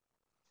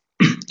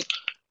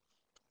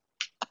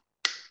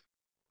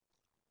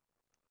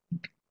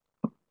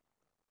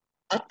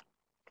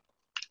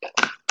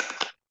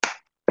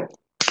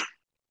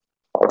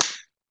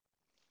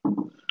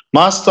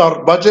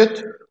 Master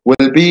budget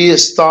will be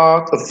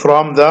start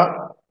from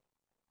the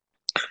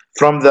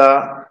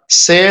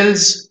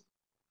sales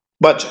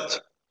budget.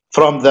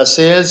 From the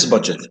sales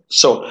budget.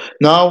 So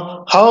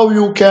now how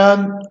you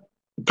can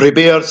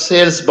prepare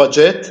sales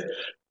budget?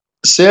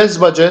 Sales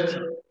budget.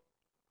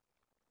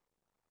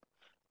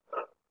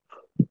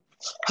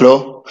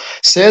 Hello?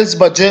 Sales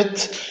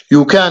budget,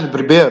 you can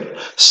prepare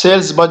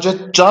sales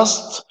budget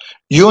just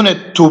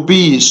unit to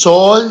be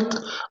sold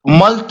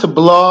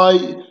multiply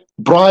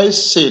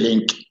price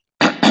selling.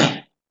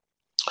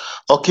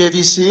 Okay,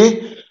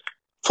 VC,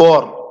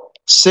 for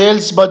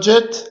sales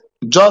budget,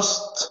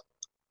 just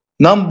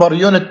number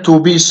unit to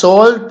be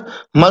sold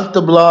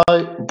multiply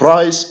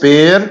price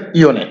per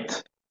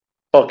unit.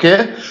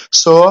 Okay,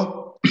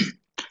 so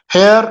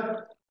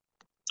here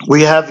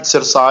we have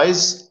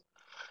exercise.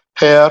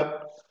 Here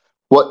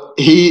what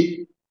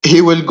he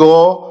will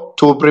go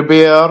to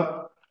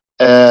prepare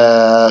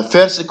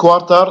first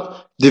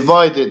quarter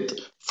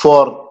divided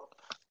for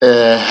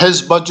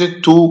his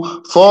budget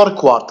to 4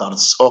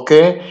 quarters.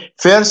 Okay,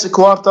 first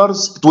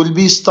quarters it will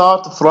be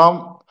start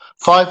from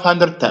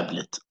 500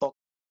 tablet.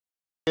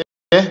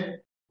 Okay,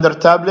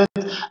 500 tablet,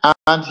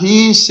 and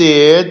he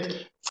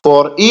said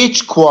for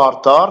each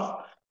quarter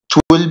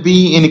it will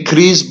be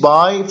increased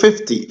by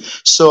 50.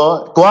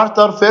 So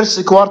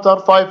first quarter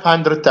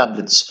 500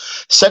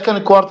 tablets.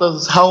 Second quarter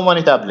how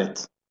many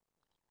tablets?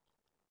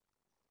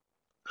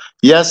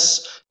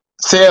 Yes.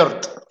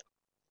 Third.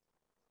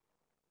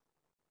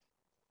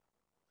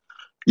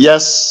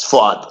 Yes,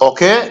 Fuad.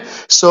 Okay,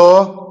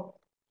 so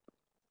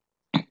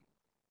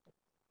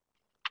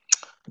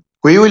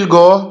we will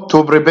go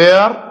to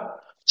prepare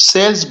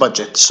sales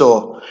budget.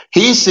 So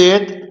he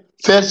said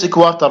first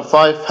quarter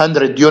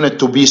 500 unit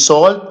to be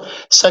sold,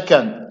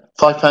 second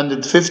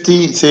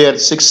 550, third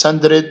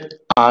 600,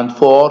 and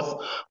fourth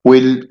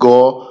will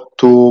go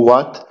to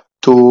what?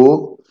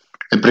 To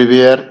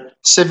prepare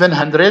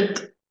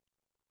 700,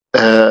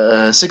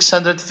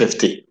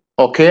 650.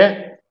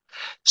 Okay,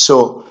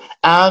 so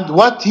and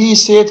what he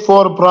said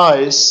for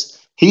price?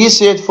 He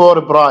said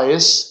for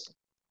price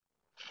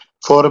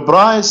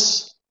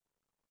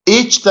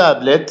each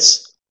tablet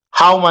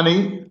how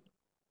many?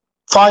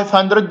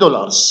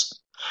 $500.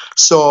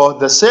 So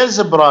the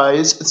sales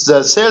price,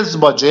 the sales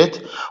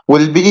budget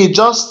will be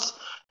just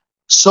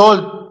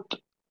sold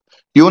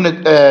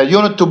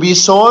unit to be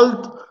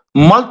sold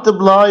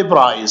multiply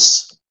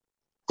price.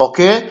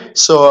 Okay,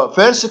 so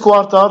first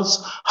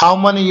quarters how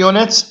many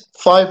units?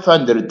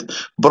 500.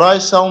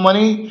 Price how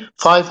many?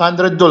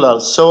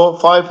 $500. So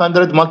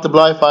 500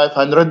 multiply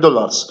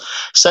 $500.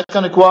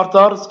 Second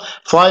quarter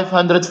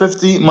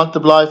 550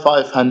 multiply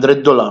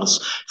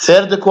 $500.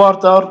 Third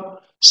quarter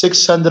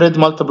 600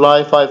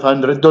 multiply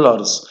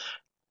 $500.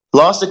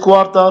 Last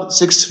quarter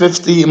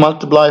 650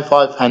 multiply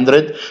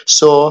 500.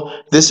 So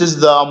this is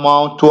the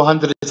amount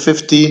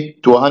 250,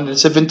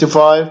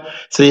 275,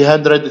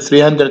 300,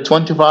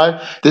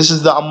 325. This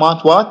is the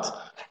amount what?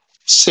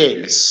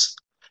 Sales.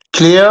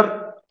 Clear?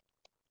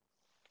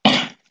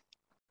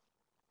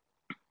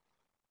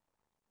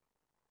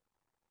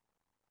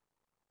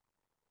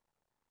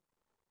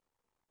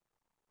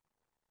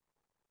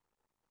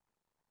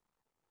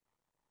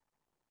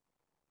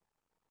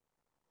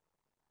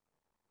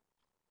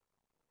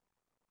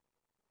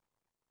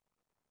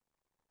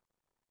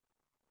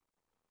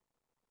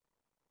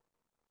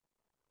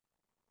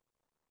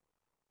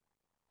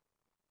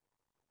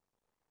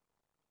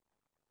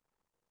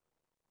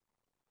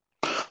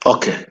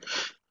 Okay.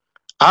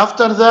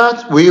 After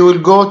that, we will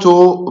go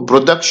to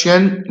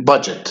production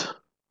budget.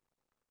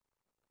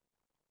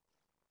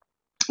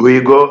 We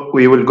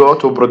will go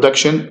to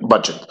production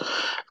budget.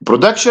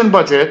 Production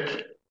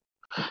budget,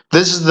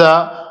 this is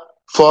the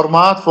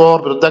format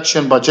for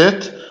production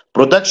budget.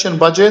 Production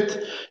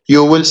budget,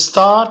 you will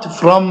start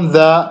from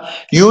the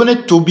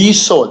unit to be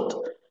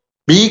sold.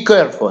 Be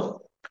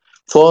careful.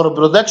 For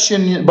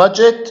production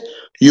budget,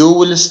 you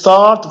will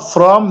start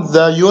from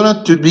the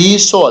unit to be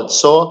sold.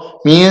 So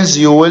means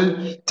you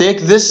will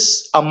take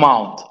this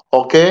amount.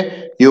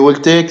 Okay, you will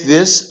take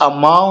this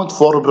amount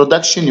for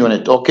production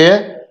unit.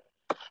 Okay,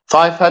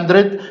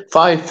 500,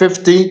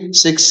 550,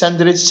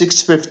 600,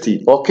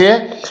 650.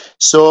 Okay,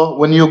 so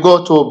when you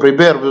go to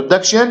prepare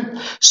production,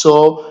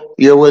 so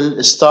you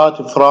will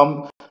start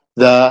from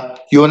the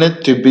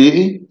unit to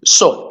be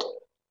sold.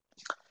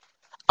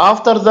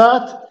 After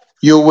that,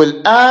 you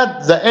will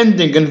add the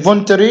ending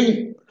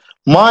inventory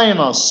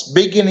minus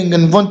beginning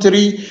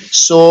inventory.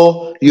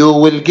 So you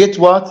will get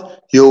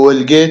what? You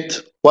will get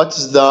what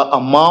is the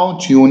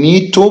amount you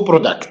need to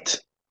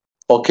product.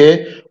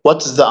 Okay,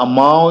 what is the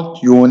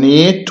amount you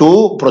need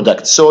to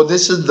product? So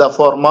this is the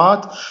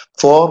format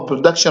for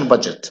production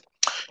budget.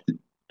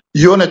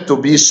 Unit to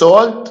be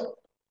sold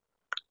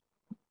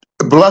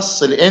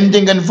plus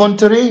ending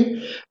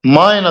inventory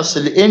minus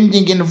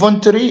ending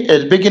inventory,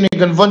 beginning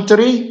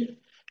inventory,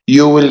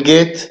 you will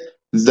get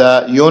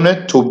the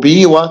unit to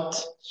be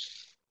what?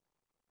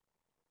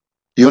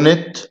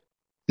 Unit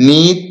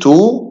need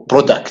to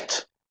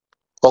product.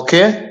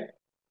 Okay,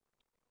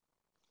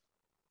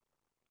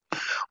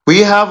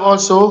 we have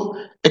also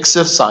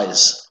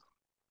exercise.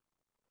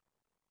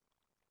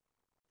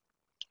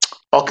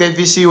 Okay,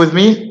 VC with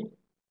me?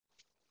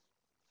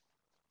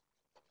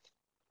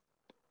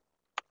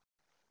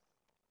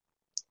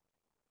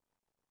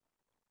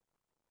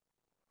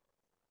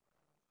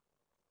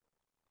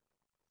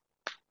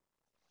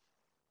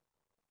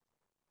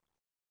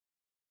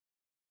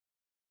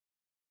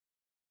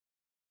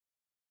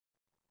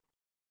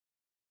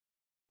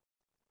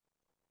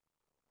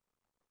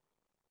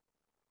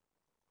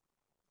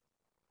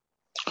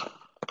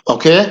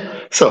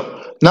 Okay, so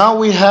now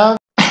we have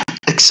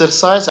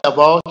exercise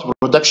about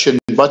production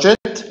budget.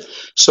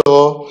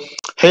 So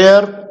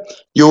here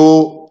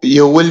you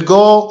will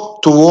go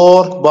to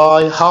work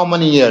by how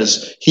many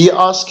years? He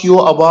asks you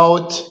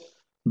about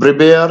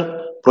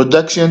prepare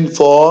production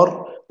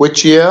for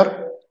which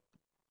year?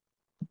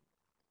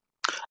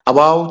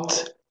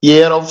 About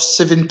year of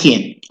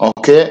 17.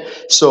 Okay,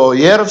 so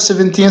year of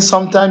 17,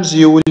 sometimes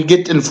you will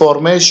get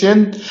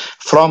information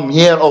from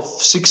year of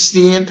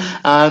 16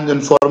 and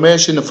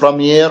information from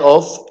year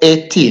of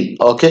 18.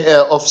 Okay,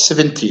 of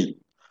 17.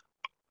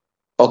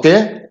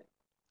 Okay,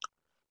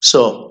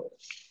 so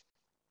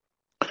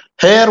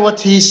here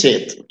what he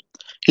said,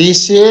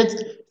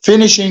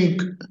 finishing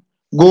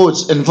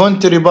goods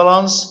inventory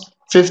balance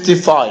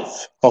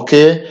 55.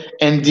 Okay,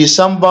 in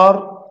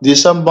December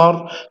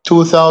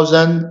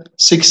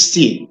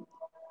 2016.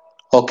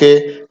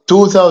 Okay,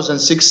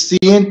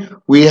 2016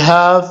 we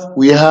have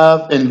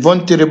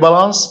inventory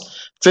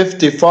balance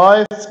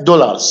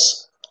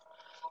 $55.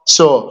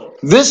 So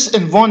this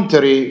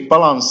inventory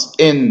balance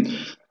in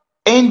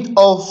end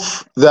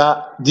of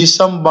the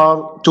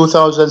December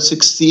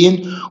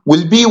 2016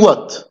 will be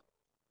what?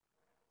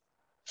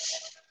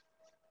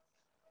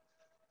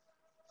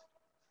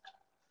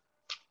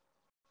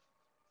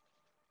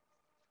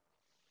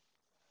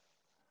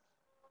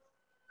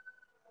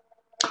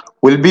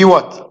 Will be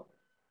what?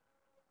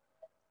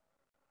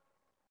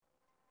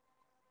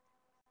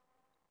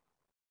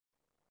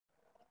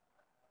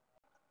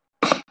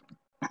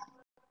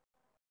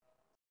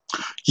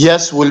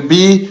 Yes, will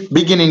be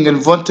beginning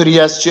inventory.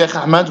 Yes, Sheikh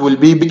Ahmed, will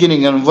be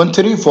beginning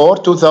inventory for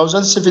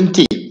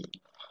 2017.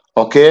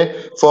 Okay,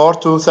 for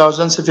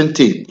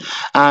 2017.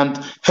 And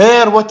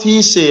here what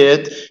he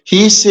said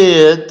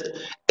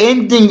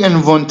ending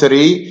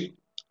inventory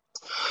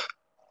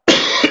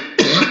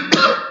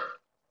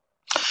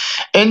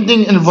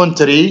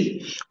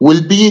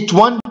will be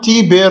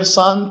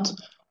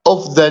 20%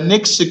 of the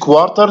next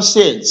quarter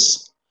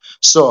sales.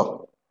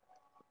 So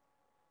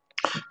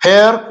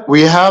here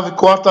we have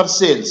quarter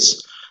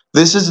sales.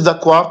 This is the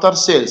quarter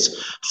sales.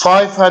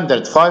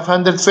 500,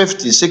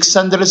 550,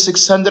 600,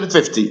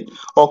 650.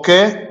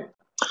 Okay?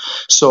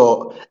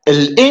 So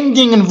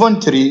ending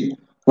inventory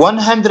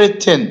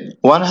 110,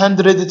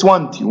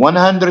 120,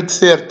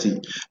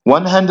 130,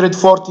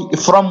 140.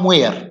 From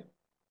where?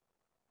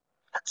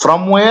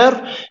 From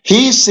where?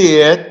 He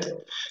said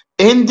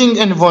ending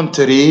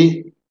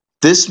inventory,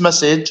 this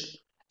message,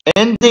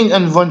 ending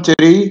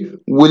inventory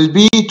will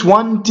be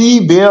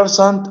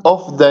 20%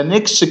 of the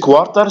next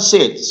quarter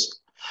sales.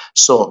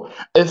 So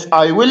if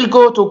I will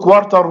go to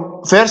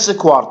first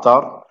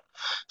quarter,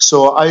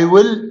 so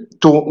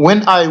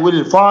when I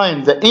will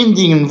find the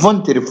ending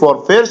inventory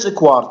for first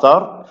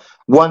quarter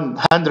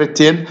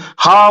 110,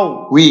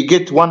 how we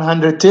get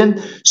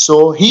 110?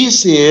 So he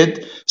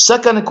said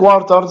second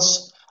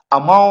quarter's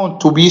amount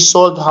to be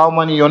sold, how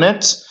many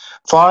units?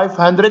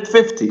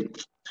 550.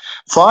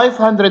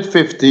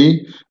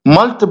 550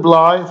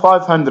 multiply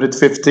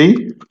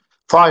 550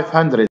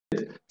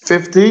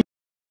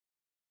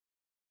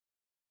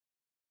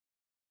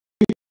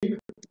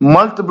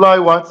 multiply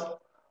what?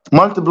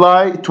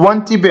 Multiply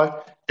 20 by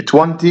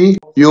 20,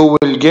 you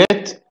will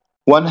get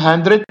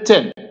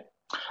 110.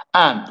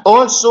 And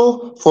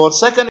also for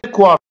second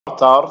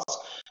quarter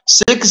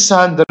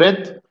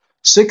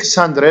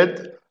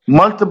 600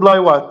 multiply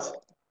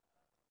what?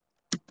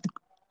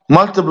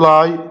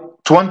 Multiply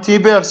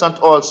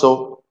 20%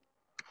 also.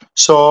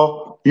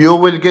 So you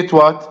will get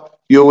what?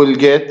 You will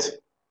get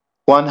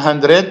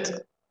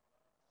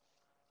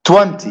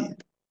 120.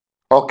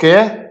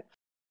 Okay?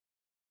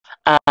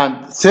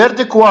 And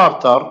third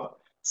quarter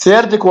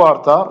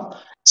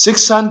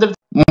 600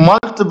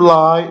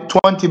 multiply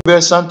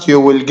 20%, you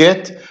will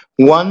get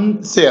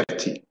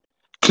 130.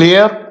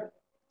 Clear?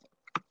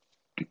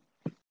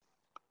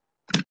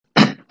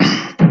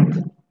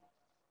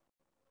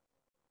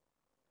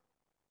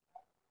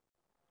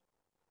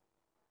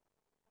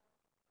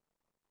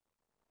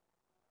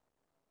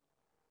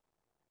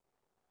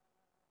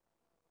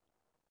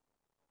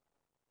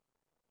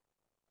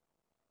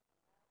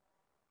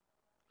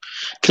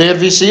 Clear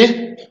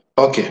VC?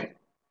 Okay.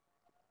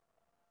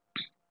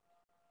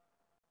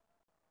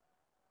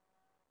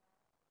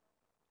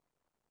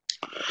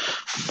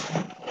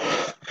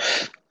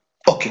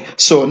 Okay,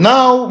 so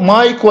now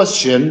my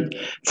question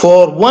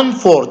for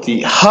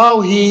 140,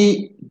 how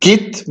he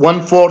get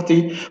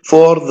 140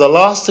 for the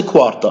last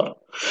quarter?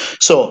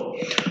 So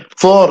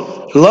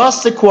for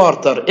last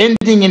quarter,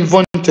 ending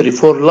inventory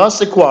for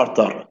last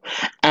quarter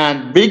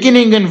and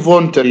beginning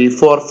inventory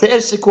for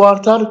first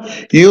quarter,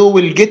 you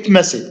will get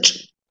message.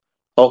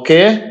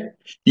 Okay,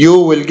 you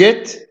will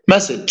get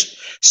message.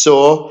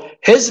 So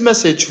his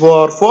message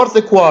for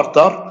fourth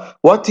quarter,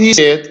 what he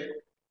said,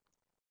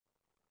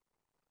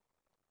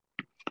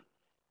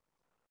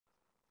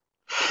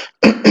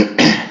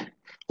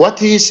 what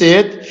he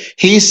said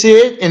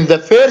in the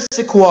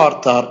first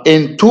quarter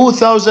in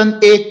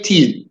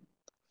 2018,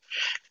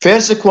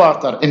 first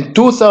quarter in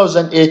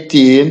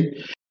 2018,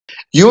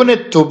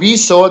 unit to be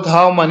sold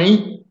how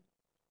many?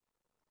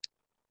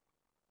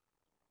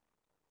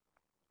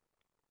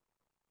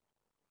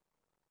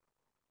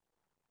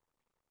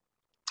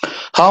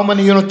 How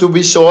many units to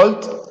be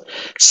sold?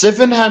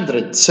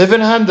 700.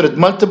 700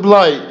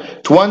 multiply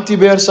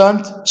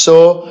 20%,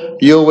 so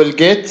you will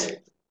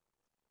get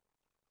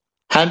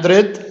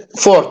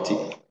 140.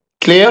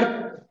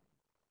 Clear?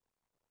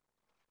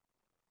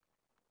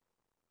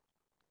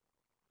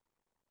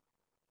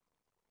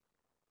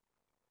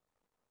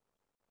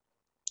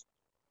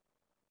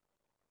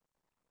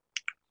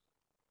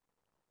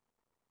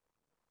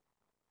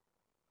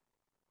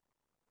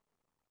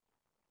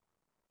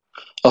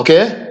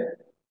 Okay?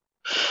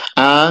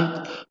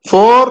 And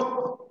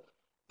for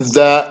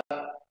the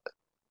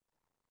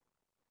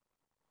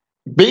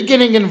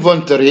beginning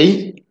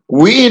inventory,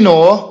 we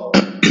know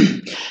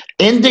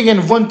ending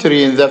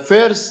inventory in the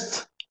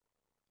first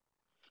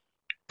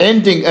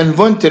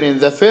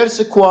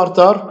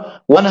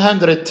quarter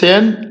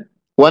 110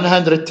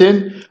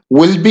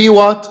 will be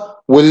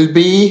what? Will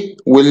be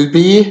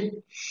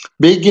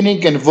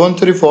beginning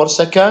inventory for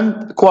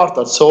second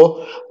quarter.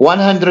 So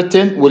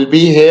 110 will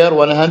be here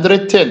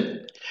 110.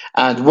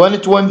 And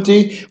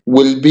 120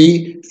 will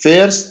be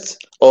first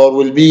or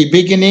will be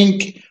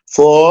beginning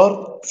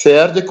for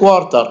third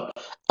quarter,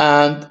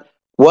 and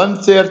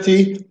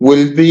 130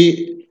 will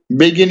be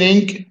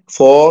beginning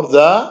for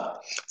the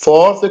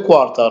fourth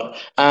quarter,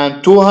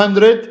 and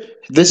 200,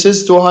 this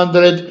is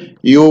 200,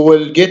 you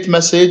will get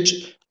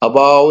message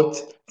about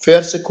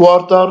first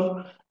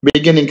quarter,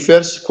 beginning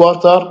first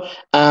quarter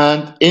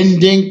and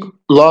ending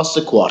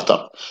last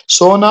quarter.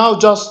 So now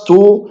just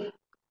to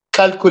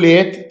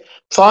calculate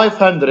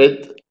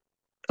 500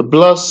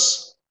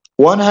 plus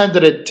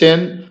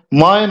 110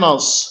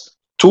 minus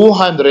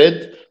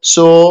 200,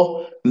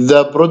 so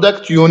the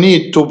product you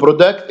need to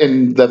product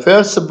in the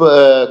first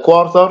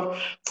quarter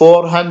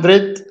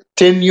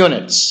 410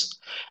 units,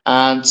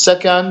 and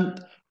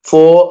second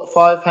for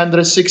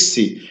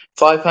 560,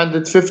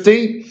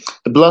 550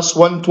 plus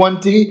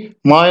 120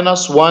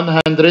 minus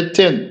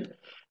 110,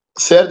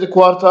 third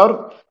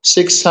quarter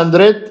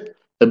 600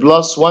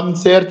 plus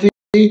 130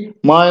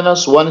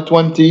 minus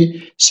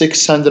 120,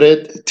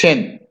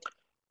 610.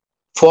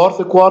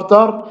 Fourth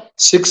quarter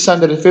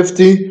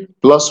 650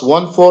 plus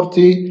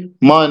 140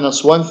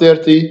 minus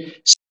 130,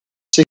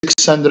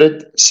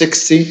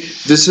 660.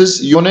 This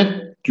is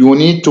unit you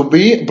need to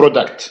be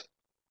product.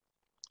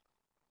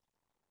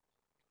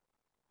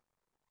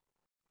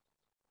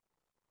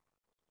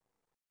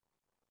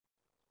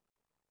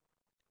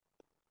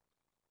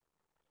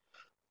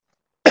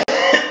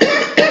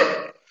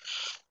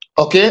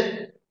 Okay.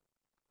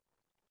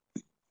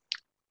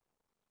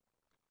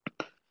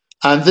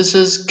 And this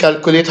is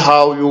calculate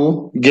how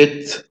you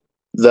get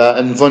the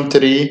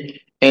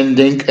inventory,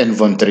 ending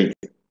inventory.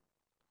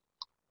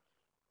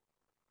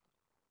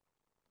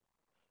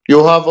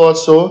 You have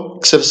also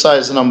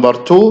exercise number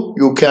 2.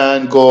 You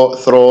can go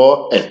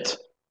through it.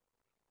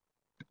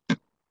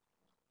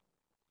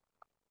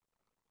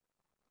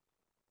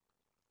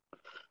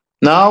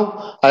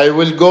 Now I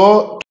will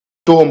go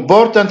to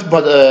important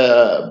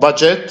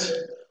budget,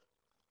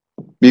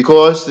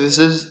 because this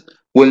is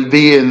will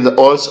be in the,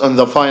 also on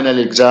the final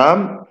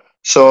exam.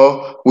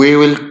 So we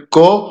will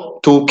go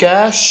to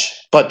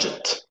cash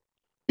budget.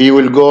 We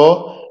will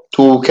go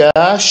to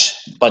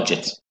cash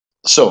budget.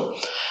 So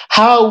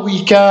how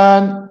we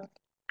can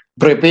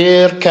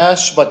prepare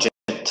cash budget?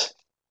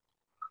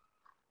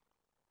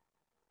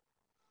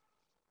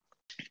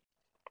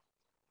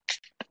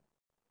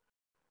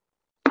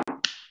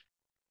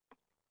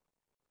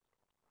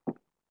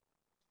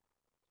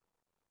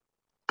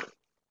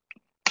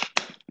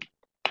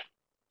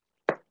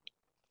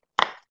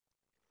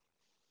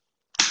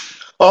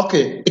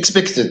 Okay,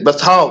 expected, but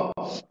how?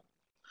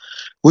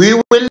 We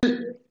will,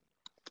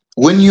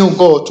 when you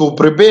go to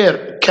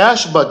prepare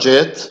cash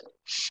budget,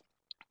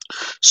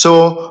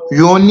 so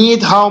you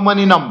need how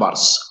many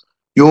numbers?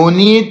 You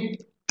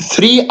need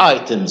 3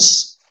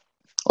 items.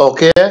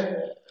 Okay,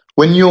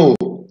 when you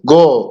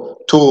go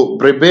to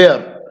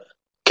prepare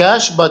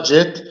cash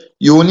budget,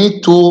 you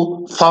need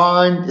to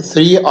find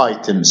 3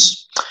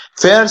 items.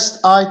 First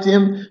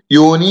item,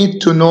 you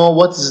need to know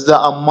what is the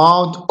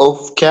amount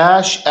of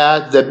cash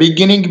at the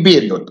beginning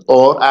period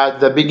or at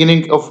the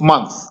beginning of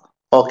month.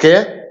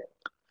 Okay?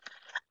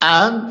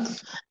 And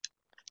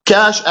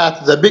cash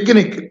at the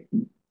beginning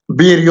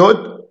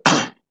period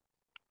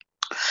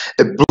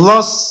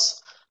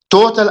plus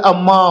total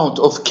amount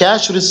of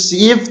cash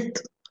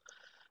received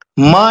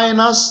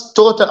minus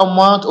total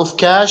amount of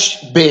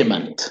cash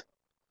payment.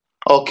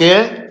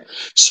 Okay?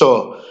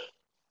 So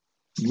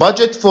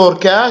budget for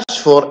cash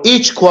for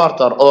each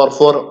quarter or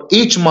for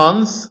each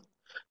month,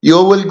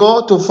 you will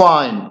go to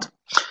find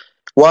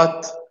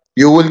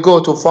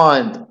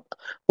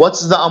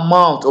what's the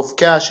amount of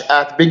cash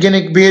at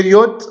beginning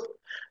period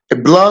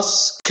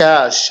plus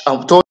cash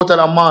total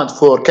amount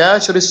for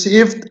cash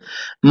received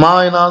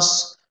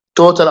minus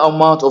total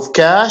amount of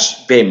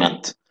cash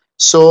payment.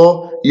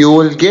 So you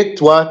will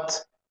get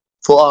what,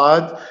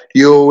 Fuad?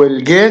 You will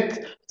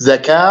get the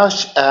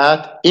cash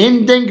at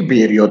ending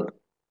period.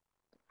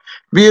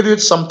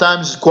 Period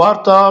sometimes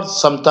quarters,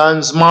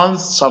 sometimes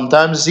months,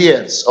 sometimes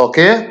years.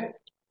 Okay?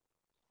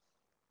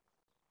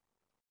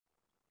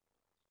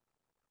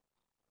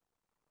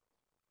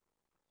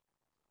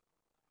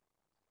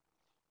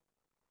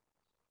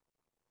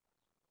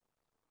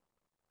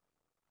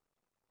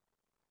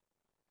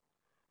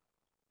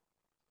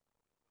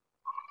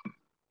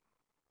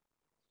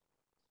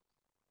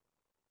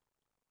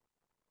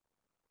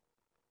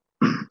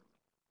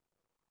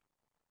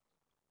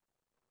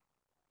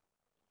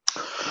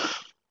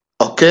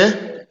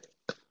 Okay?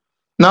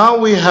 Now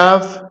we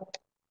have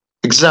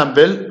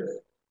example.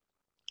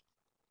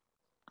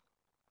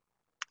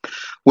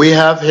 We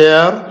have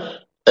here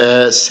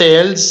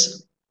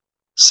sales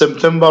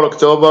September,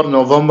 October,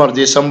 November,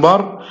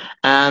 December,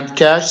 and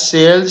cash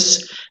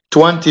sales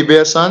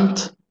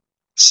 20%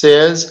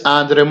 sales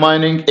and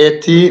remaining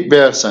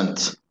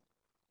 80%.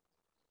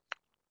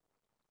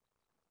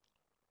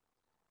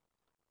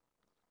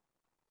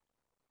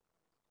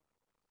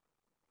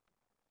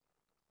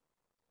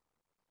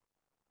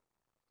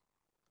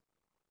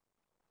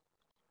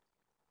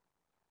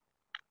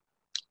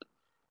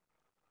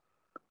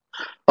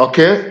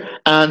 Okay,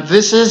 and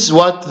this is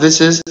what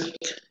this is.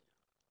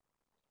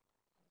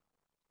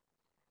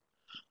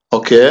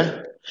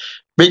 Okay,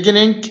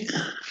 beginning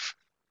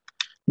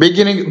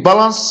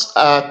balance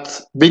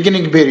at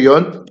beginning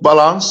period,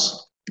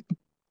 balance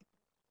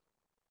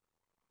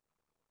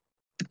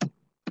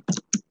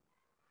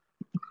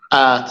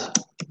at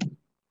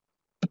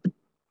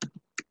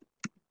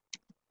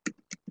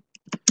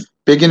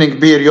beginning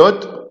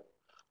period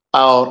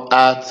or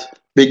at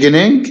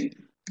beginning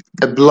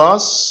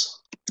plus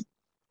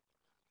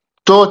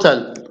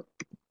total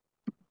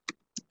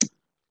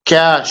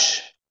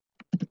cash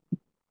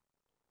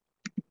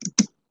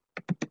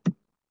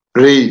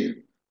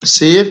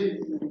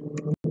received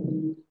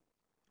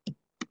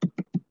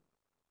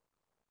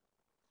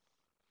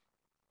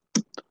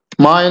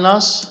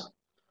minus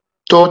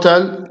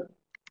total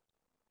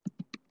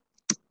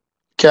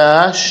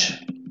cash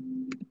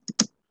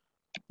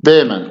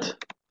payment.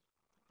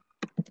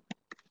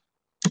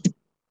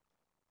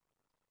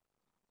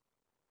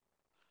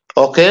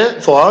 Okay,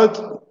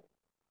 Fuad?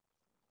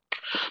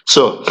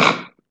 So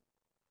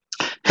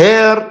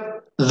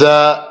here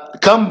the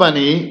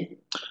company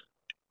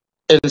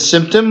in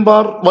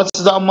September,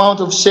 what's the amount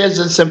of sales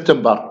in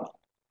September?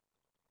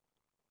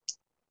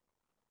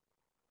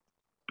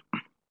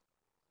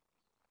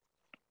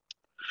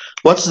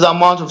 What's the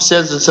amount of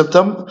sales in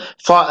September?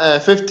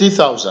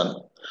 50,000.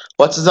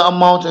 What's the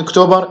amount in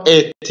October?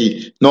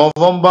 80.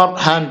 November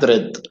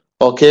 100.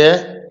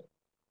 Okay.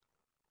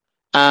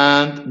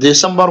 And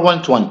December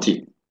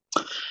 120.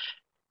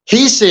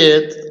 He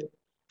said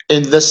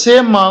in the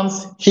same month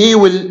he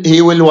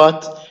will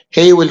what?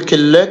 He will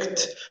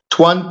collect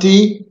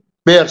 20%.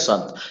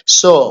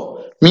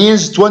 So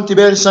means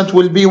 20%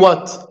 will be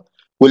what?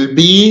 Will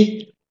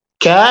be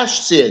cash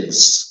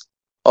sales.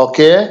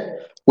 Okay?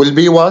 Will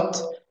be what?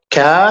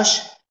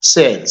 Cash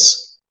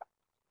sales.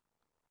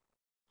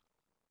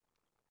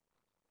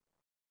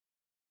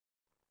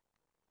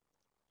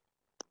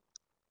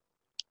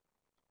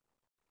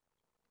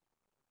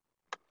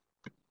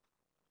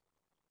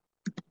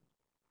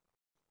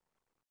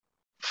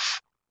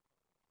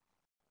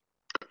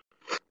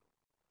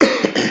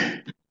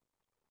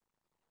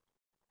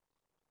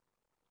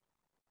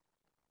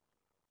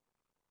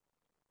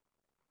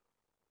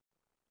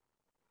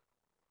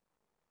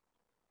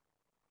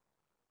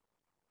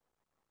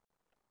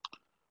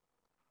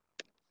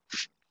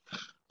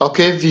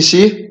 Okay,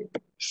 VC,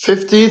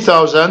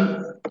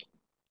 50,000.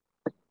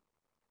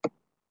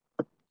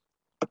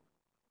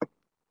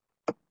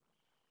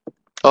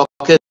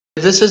 Okay,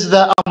 this is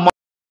the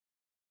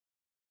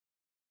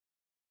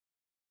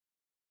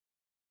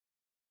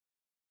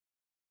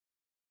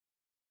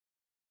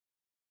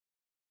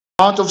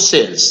amount of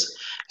sales.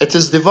 It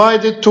is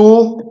divided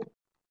to,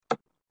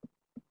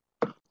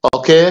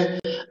 okay,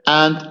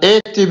 and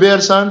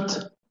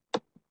 80%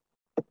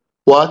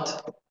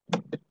 what?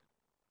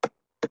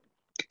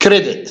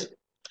 Credit.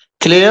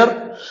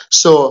 Clear?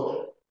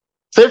 So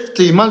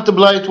 50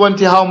 multiply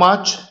 20, how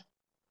much?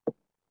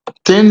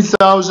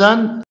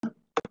 10,000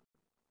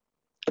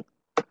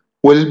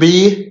 will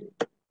be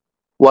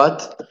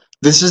what?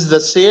 This is the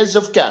sales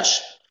of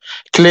cash.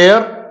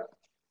 Clear?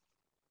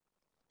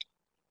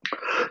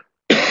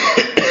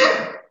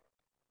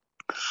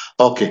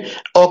 Okay.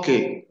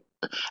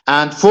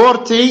 And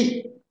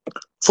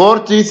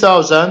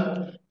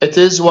 40,000, it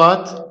is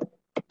what?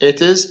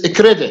 It is a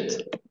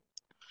credit.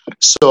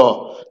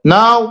 So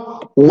now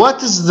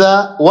what is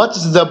the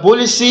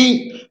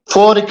policy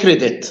for a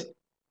credit?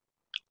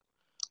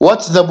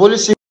 What's the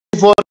policy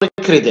for a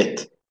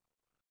credit?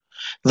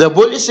 The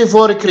policy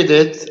for a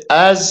credit,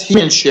 as he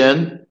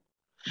mentioned,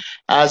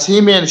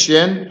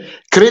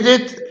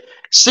 credit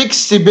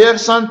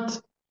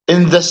 60%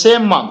 in the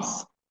same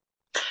month,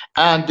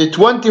 and the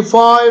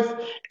 25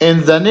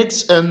 in the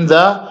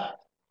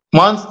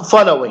month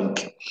following,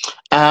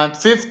 and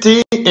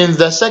 50 in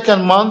the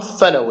second month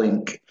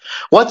following.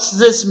 What's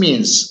this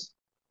means?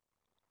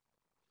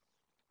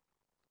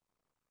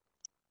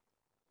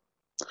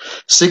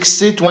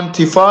 60,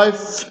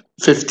 25,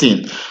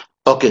 15.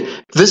 Okay,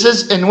 this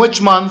is in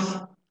which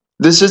month?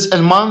 This is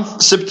in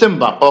month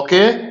September.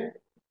 Okay,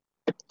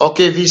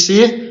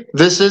 VC,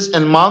 this is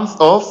in month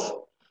of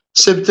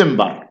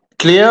September.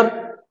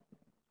 Clear?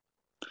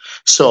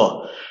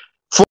 So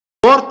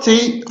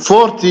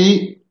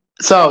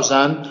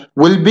 40,000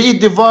 will be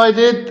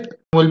divided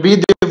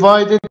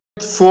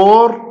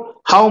for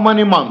how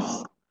many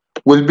months?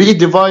 Will be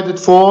divided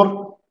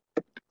for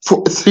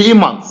 3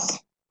 months.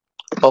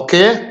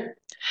 Okay,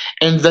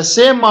 in the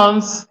same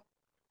month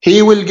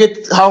he will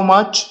get how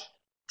much?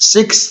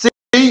 60%.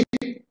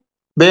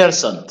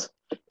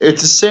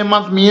 It's the same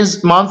month,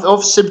 means month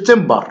of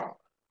September,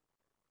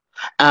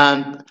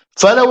 and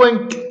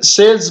following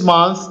sales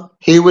month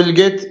he will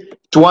get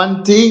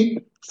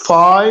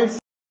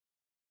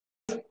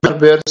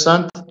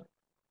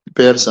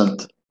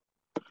 25%.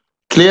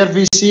 Clear,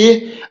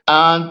 VC?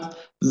 And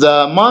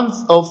the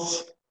month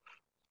of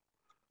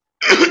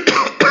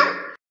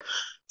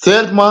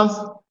third month,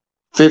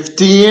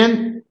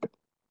 15%.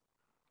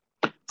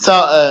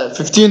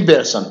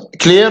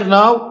 Clear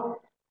now?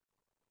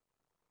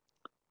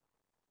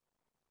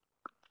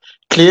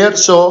 Clear?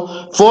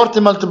 So 40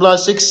 multiply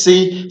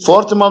 60,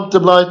 40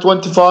 multiply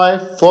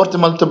 25, 40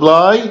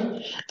 multiply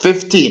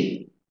 15.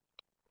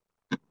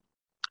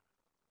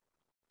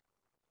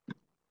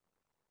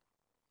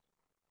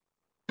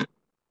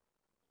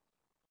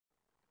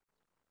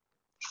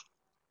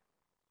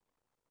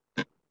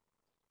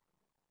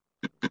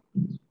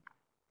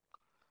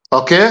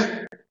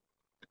 Okay?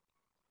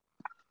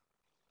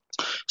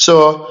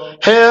 So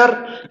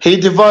here he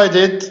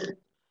divided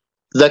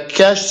the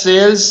cash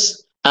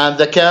sales and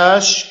the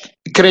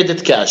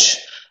credit cash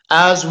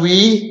as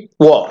we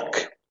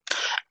work.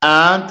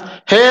 And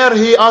here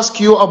he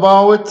asks you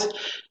about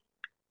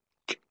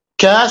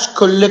cash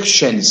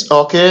collections.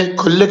 Okay,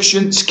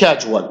 collection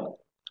schedule.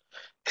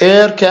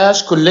 Here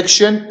cash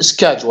collection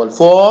schedule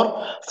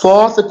for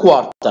fourth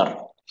quarter.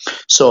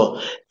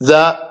 So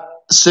the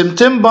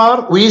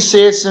September, we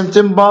say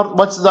September,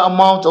 what's the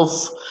amount of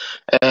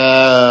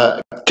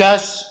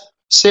cash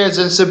sales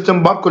in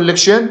September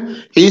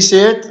collection? He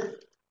said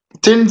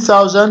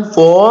 10,000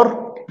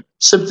 for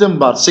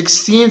September.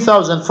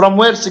 16,000 from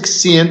where?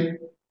 16.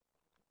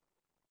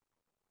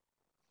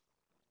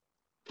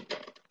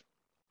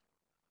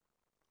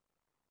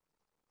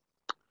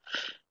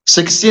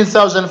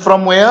 16,000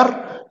 from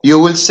where? You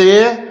will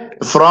say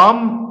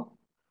from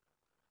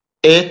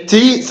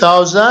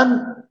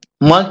 80,000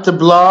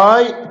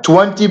 multiply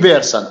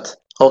 20%.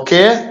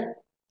 Okay?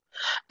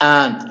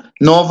 And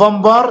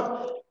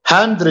November,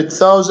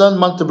 100,000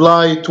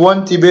 multiply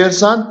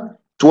 20%,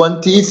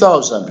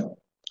 20,000.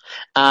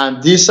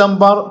 And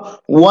December,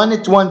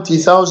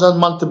 120,000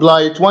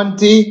 multiply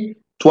 20,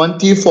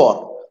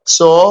 24.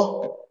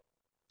 So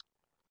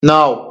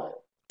now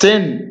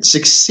 10,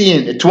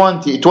 16,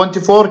 20,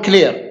 24,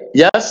 clear?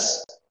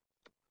 Yes?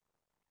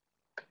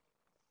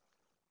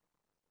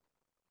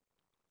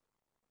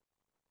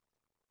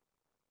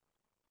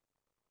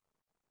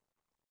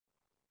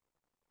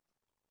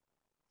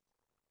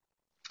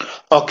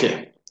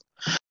 Okay.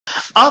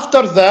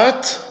 After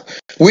that,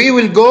 we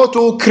will go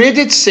to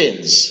credit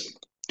sales.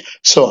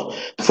 So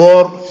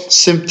for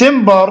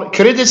September,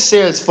 credit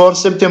sales for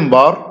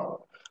September,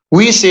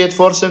 we said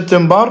for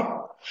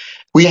September,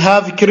 we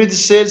have credit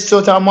sales,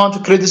 total amount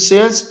of credit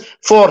sales,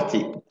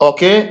 40.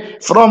 Okay.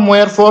 From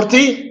where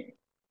 40?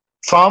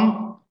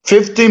 From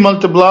 50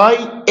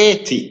 multiply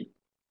 80.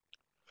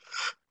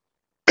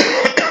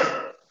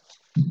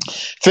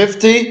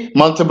 50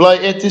 multiply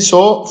 80,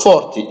 so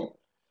 40.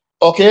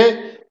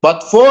 Okay,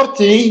 but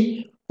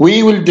 40,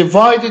 we will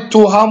divide it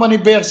to how many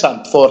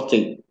percent?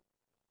 40.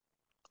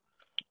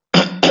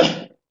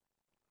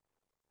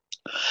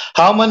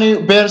 How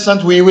many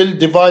percent we will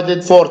divide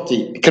it?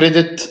 40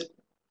 credit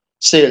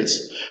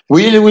sales.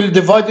 We will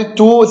divide it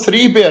to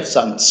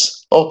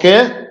 3%.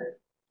 Okay,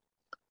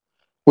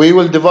 we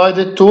will divide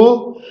it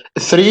to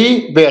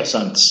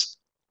 3%.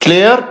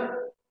 Clear?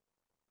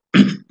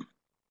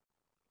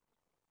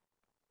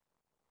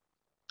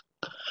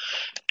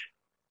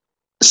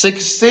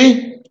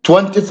 60,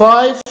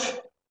 25,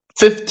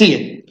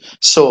 15.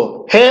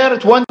 So here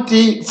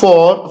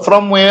 24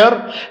 from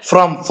where?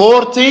 From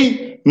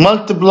 40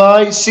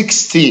 multiply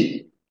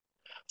 60.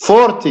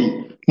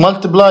 40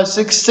 multiply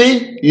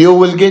 60, you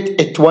will get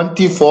a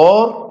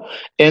 24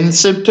 in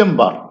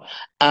September.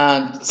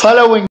 And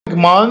following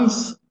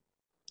month,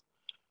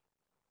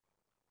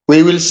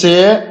 we will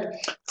say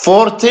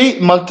 40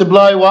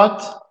 multiply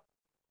what?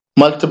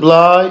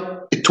 Multiply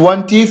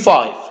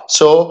 25.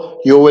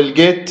 So you will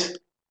get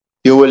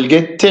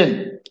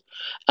 10.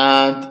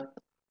 And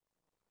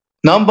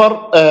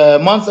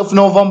month of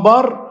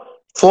November,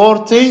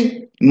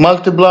 40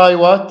 multiply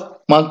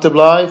what?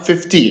 Multiply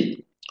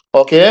 15.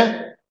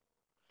 Okay?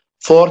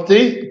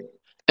 40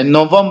 in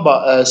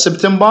November,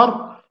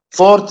 September,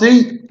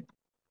 40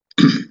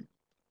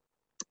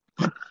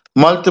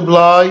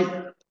 multiply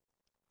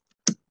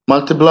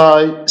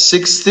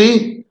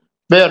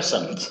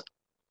 60%.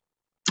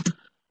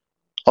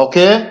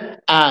 Okay?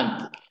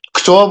 And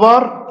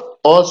October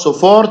also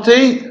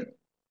 40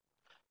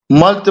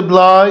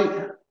 multiply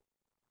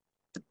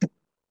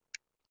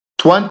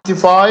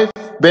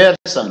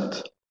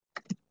 25%.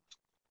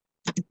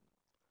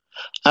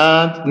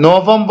 And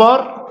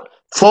November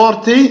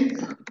 40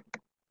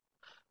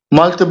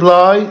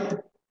 multiply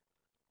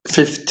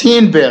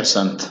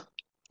 15%.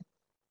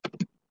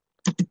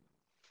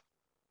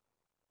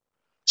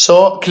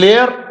 So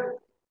clear?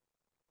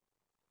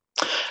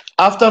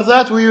 After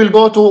that, we will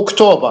go to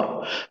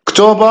October.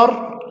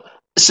 October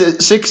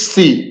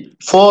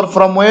 64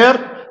 from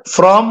where?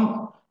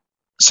 From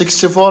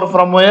 64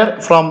 from where?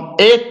 From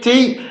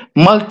 80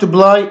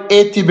 multiply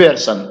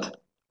 80%.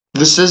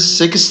 This is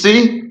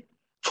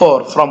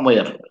 64 from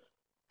where?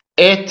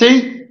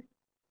 80.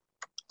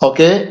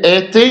 Okay,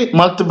 80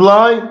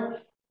 multiply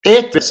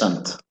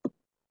 8%.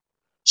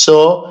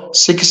 So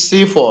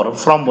 64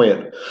 from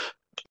where?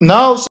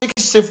 Now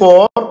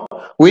 64,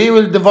 we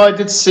will divide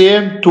it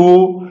same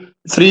to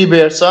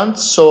 3%.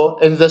 So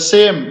in the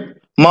same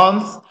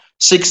month,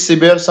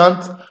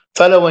 60%,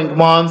 following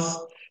month,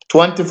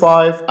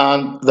 25,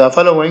 and the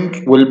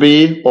following will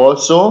be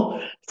also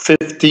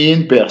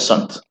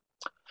 15%.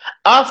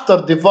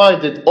 After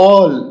divided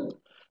all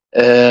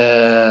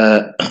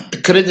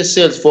credit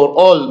sales for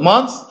all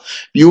months,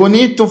 you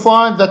need to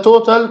find the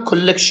total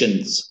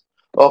collections.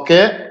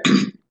 Okay?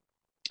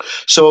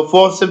 So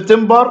for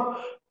September,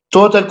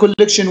 total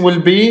collection will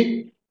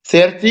be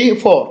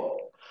 34.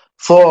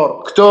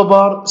 For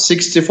October,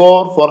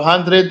 64,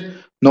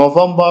 400,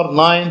 November,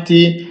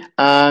 90,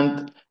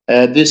 and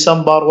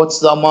December, what's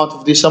the amount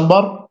of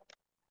December?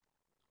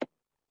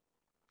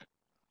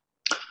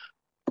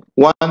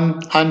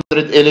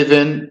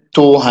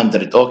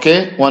 111,200.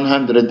 Okay,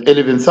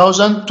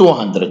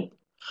 111,200.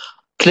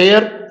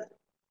 Clear?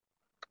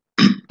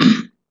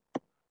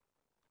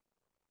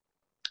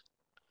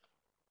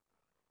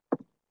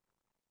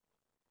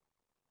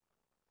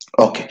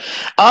 Okay.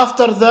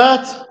 After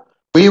that,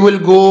 we will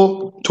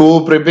go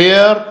to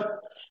prepare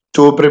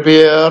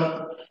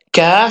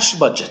cash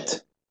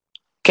budget.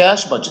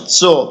 Cash budget.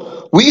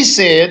 So we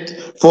said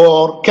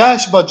for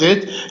cash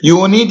budget,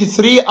 you need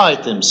 3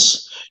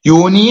 items.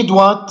 You need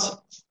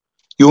what?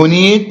 You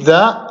need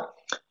the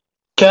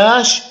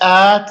cash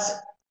at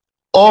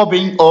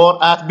opening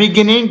or at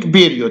beginning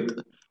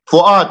period.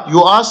 Fuad,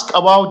 you ask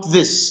about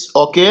this,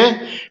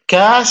 okay?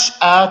 Cash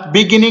at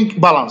beginning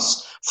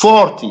balance,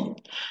 40.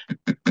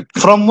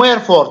 From where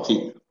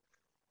 40?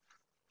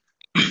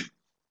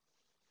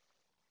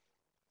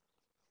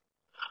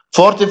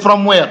 40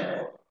 from where?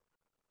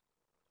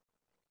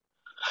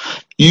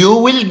 You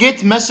will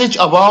get message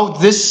about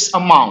this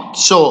amount.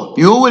 So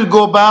you will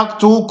go back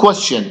to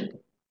question.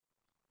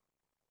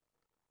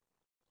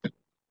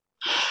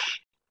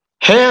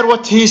 Here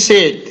what he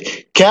said,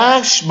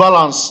 cash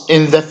balance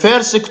in the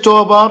 1st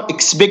October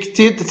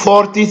expected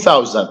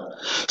 40,000.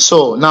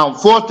 So now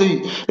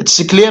 40,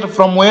 it's clear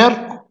from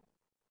where?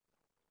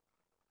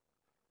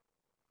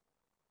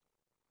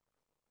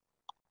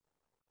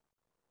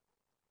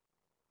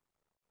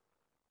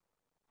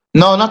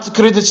 No, not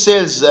credit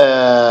sales,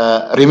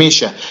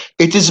 Remisha.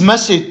 It is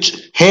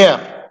message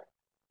here.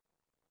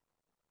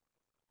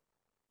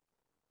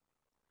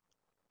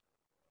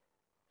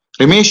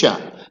 Remisha,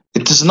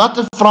 it is not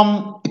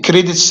from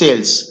credit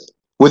sales.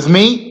 With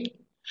me,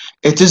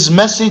 it is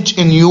message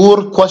in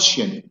your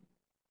question.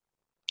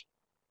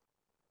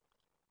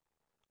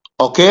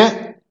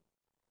 Okay?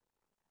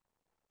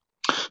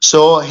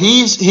 So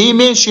he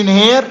mentioned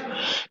here,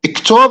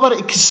 October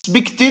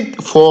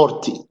expected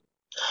 40.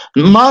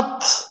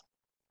 Not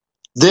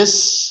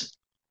this,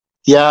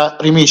 yeah,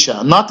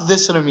 Remisha, not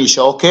this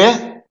Remisha,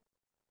 okay?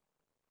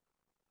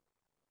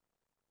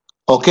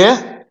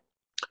 Okay?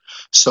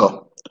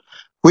 So,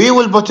 we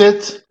will put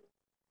it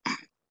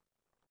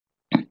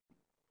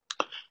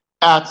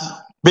at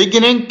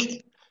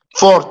beginning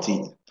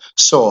 40.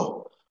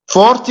 So,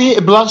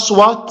 40 plus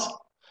what?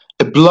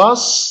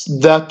 Plus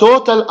the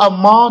total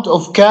amount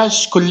of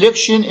cash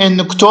collection in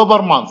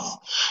October month.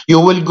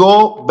 You will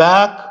go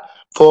back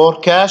for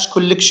cash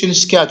collection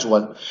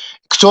schedule.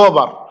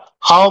 October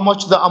How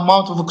much the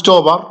amount of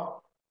October?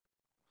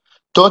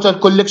 Total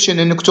collection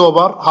in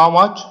October, how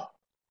much?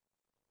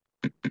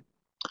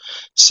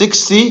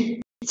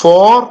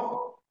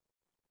 64.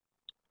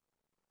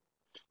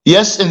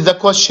 Yes, in the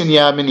question,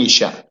 ya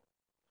Manisha.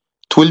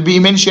 It will be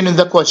mentioned in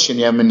the question,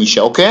 ya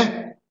Manisha,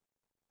 okay?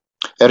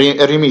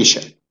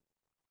 Remisha.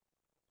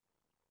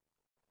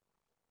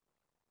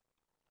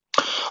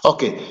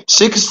 Okay,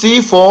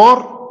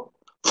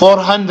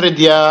 64,400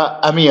 ya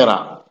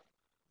Amira.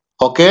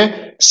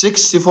 Okay,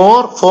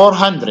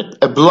 64,400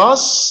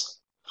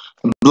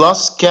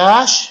 plus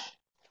cash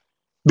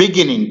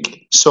beginning.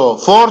 So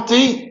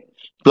 40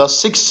 plus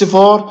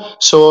 64.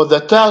 So the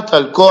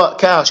total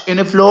cash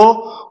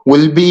inflow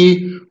will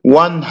be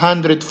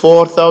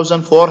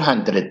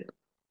 104,400.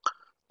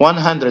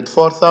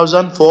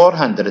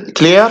 104,400.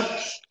 Clear?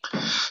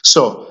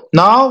 So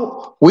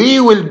now we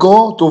will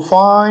go to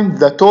find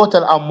the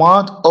total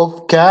amount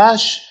of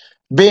cash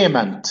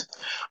payment.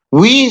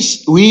 We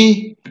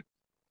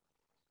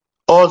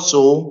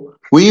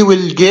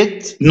will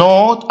get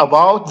note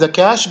about the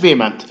cash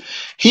payment.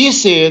 He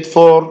said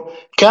for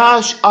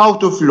cash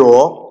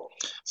outflow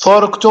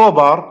for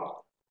October,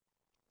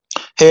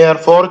 here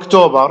for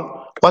October,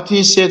 what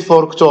he said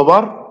for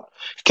October,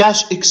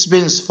 cash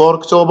expense for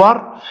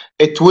October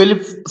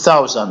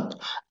 12,000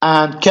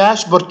 and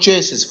cash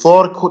purchases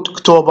for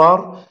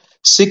October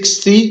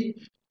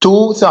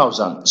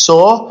 62,000.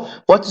 So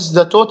what is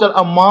the total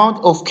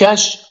amount of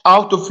cash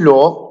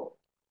outflow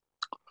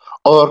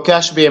or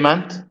cash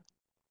payment?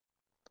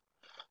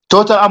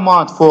 Total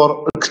amount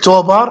for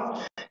October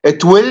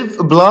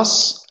 12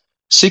 plus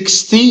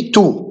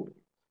 62.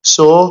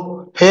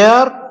 So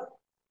here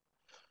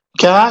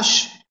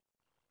cash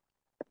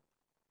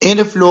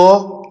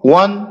inflow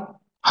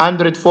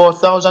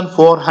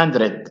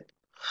 104,400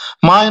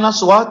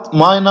 minus what?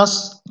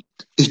 Minus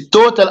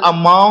total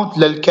amount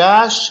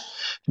للcash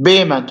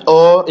payment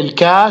or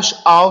الcash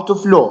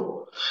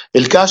outflow.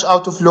 الcash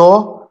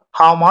outflow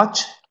how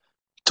much?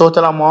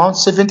 Total amount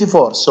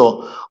 74.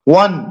 So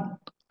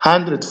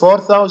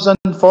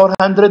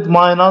 104,400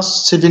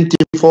 minus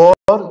 74.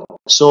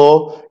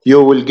 So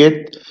you will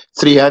get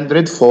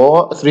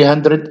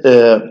 30,400.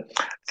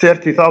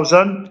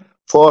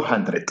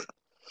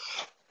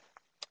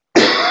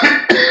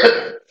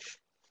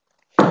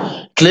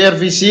 Clear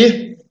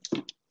VC?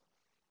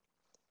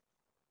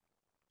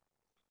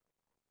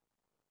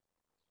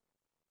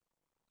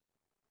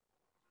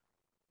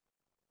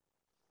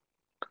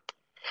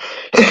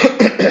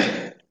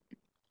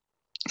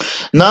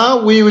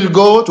 Now we will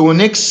go to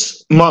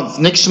next month.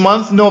 Next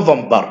month,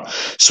 November.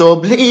 So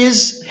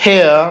please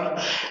here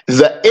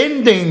the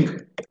ending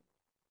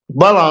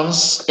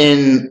balance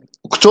in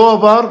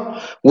October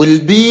will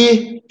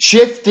be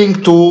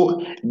shifting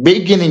to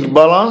beginning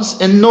balance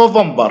in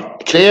November.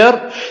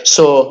 Clear?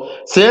 So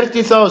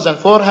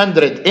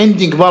 30,400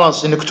 ending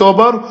balance in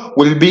October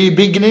will be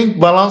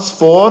beginning balance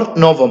for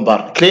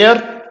November.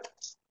 Clear?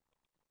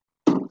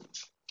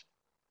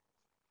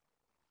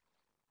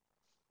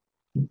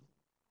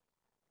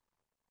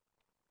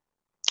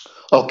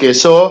 Okay,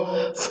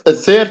 so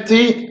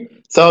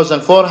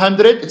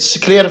 30,400, it's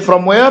clear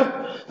from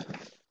where?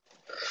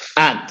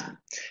 And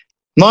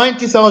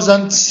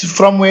 90,000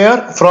 from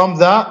where? From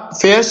the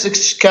first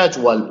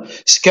schedule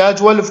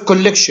of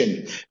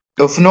collection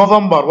of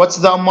November. What's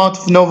the amount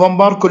of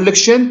November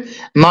collection?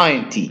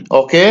 90.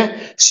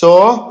 Okay,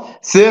 so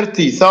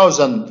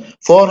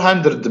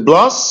 30,400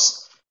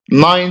 plus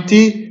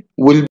 90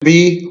 will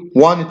be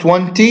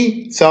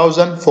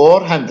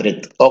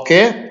 120,400.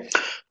 Okay,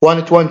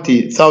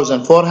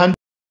 120,400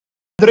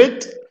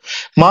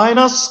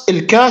 minus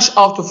الكاش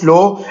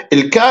outflow.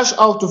 الكاش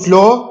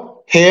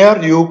outflow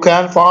here you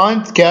can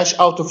find cash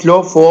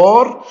outflow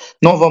for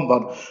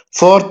November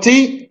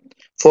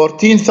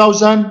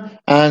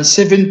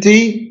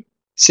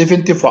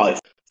 14,075.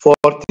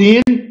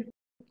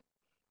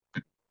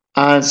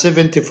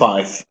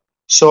 14,075.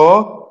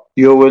 So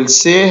you will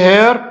see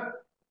here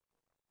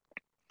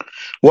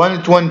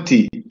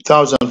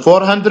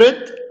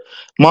 120,400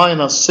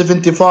 minus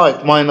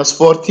 75 minus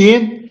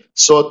 14.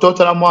 So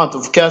total amount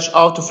of cash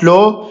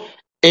outflow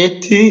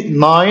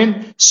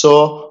 89.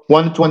 So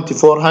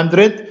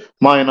 120,400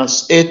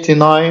 minus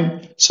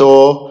 89.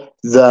 So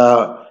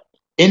the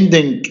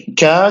ending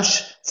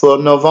cash for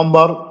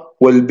November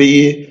will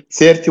be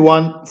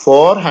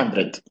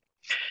 31,400.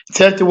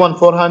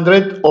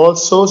 31,400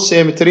 also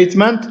same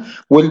treatment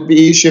will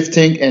be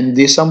shifting in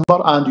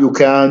December and you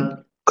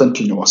can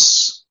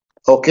continuous.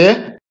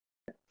 Okay.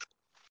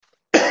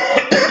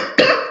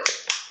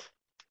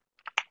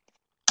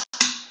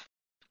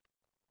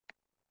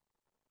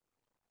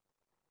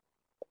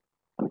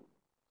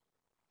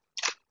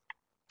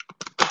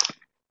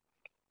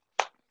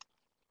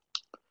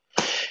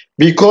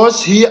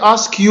 Because he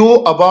asked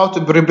you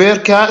about prepare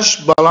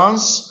cash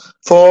balance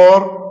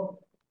for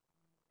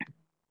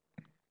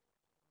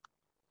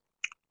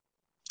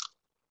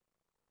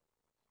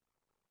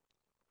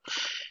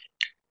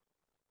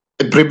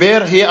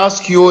prepare, he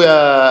asked you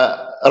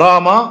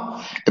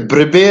Rama,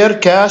 prepare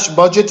cash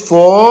budget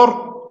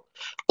for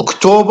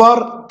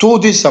اكتوبر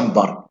to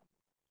ديسمبر.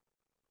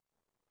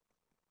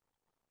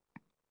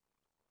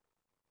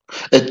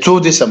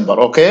 to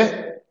ديسمبر.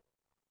 اوكي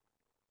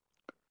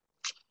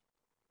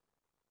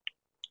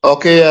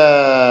اوكي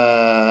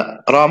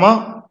يا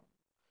راما.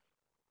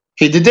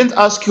 He didn't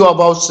ask you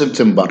about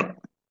September.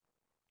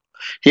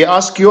 He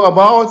asked you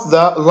about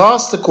the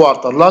last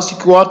quarter. Last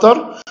quarter,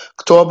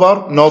 October,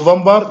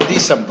 November,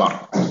 December.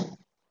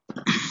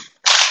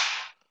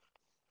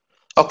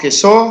 Okay,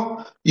 so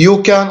you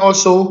can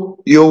also,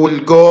 you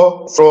will go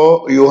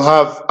through, you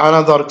have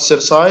another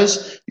exercise.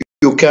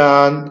 You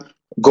can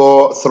go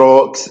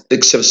through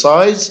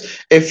exercise.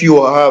 If you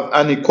have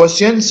any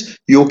questions,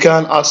 you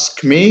can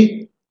ask me.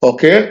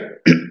 Okay.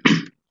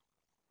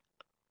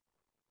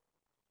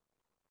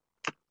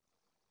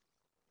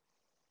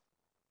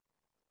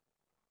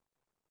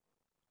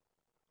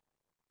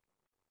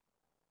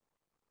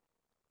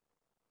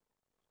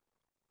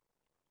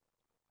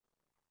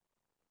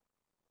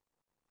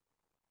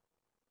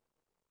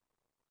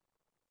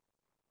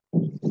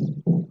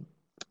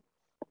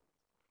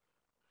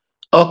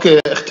 اوكي،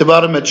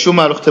 اختبار المد، شو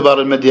ماله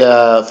اختبار المد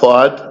يا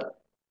فؤاد؟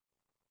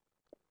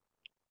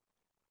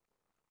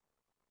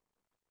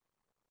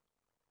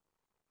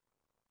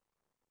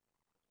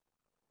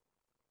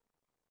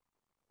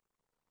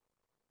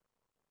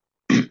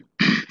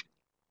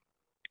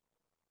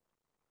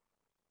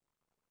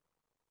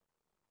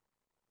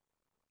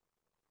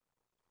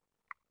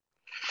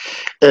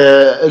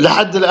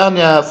 لحد الآن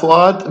يا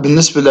فؤاد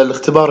بالنسبة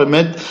للاختبار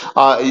المد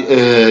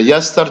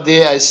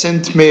yesterday I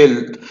sent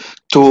mail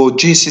to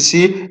GCC,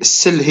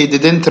 still he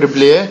didn't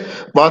reply,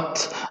 but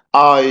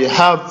I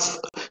have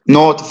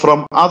note from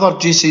other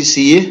GCC.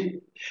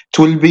 It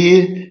will be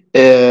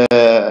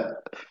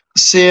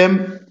same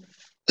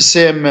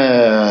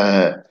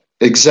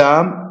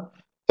exam.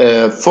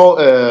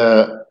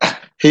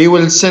 He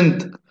will send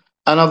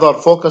another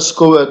focus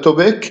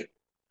topic.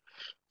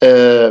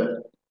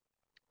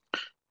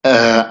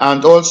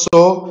 And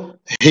also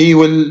he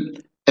will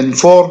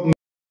inform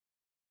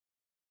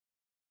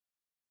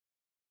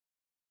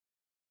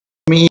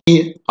me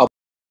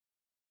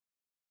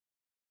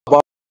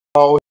about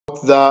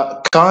the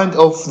kind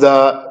of the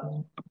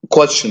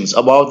questions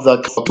about the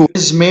to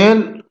his mail.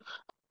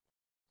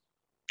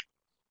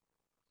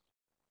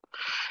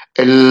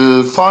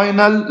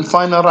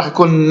 الفاينل راح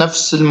يكون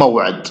نفس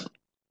الموعد.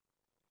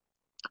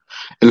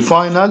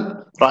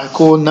 الفاينل راح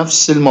يكون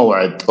نفس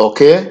الموعد.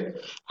 اوكي،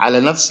 على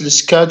نفس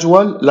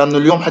السكاجول، لانه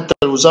اليوم حتى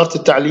وزارة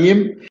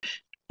التعليم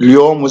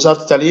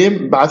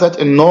بعثت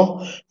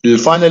انه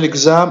الفاينل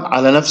اكزام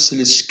على نفس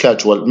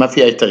السكاجول، ما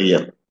في اي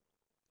تغيير.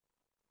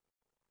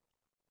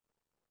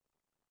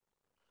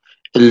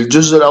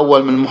 الجزء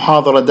الاول من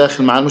المحاضرة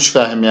داخل معنا، مش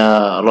فاهم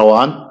يا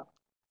روان.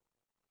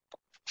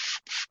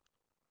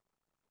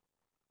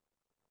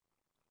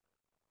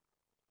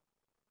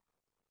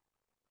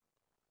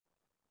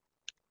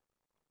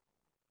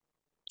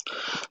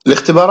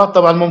 الاختبارات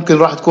طبعا ممكن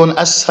راح تكون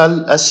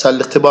اسهل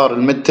الاختبار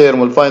الميد تيرم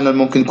والفاينل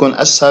ممكن يكون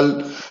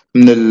اسهل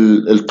من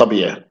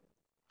الطبيعي.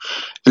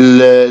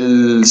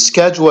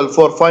 السكادجول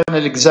for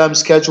final exam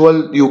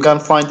schedule you can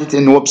find it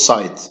in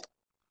website.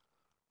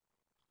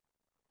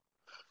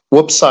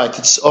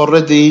 It's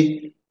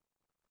already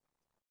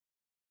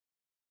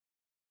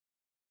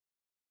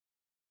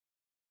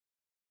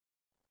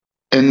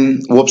in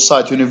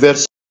website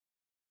university.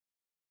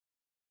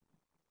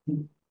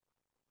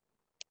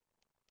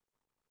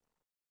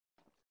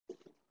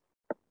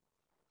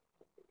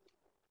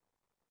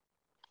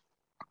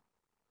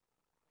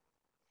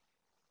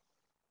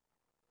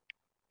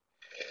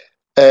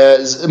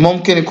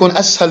 ممكن يكون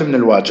اسهل من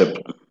الواجب.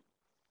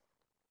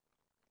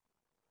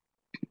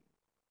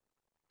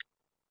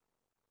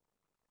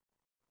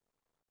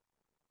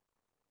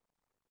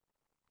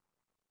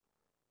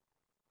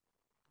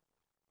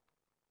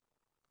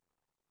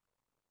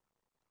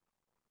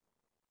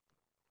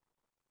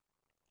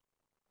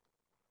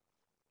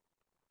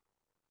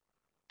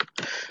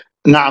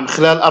 نعم،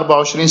 خلال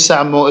 24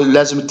 ساعة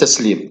لازم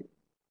التسليم.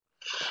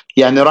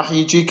 يعني راح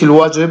يجيك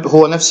الواجب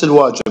هو نفس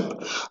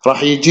الواجب،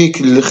 راح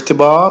يجيك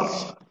الاختبار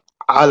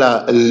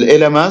على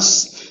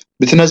LMS،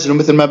 بتنزله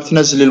مثل ما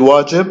بتنزل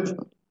الواجب.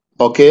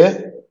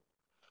 اوكي،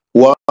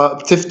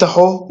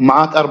 وبتفتحه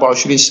معك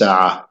 24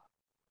 ساعة.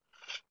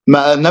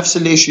 ما نفس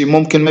الاشي،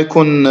 ممكن ما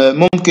يكون،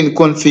 ممكن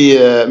يكون في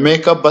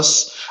ميك اب،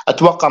 بس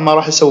اتوقع ما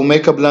راح يسوي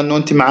ميك اب لانه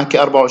انت معك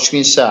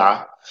 24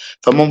 ساعة،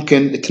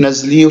 فممكن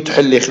تنزليه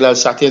وتحلي خلال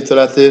ساعتين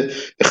ثلاثة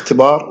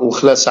اختبار،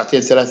 وخلال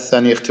ساعتين ثلاثة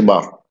ثانية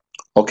اختبار.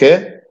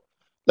 اوكي،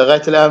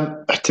 لغاية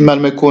الان احتمال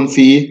ما يكون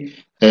في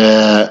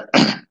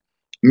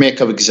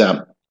ميك اب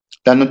اكزام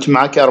لانه انت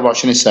معك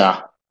 24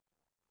 ساعة.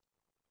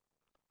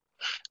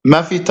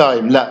 ما في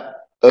تايم،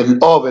 لا،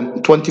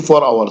 الاوبن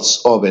 24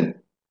 hours اوبن.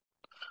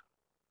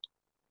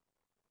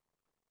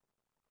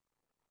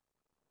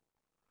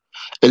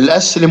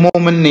 الأسئلة مو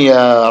مني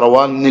يا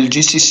روان، من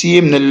الجي سي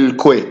سي من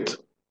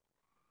الكويت.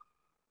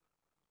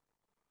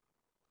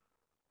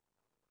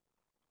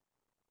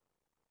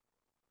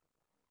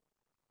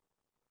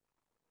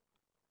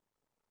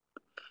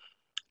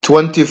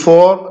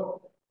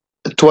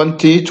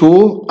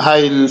 22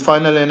 هاي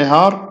الفاينل يا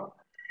نهار.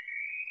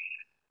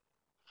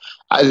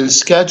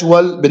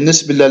 السكاجول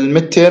بالنسبه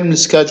للميد تيرم،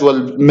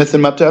 السكاجول مثل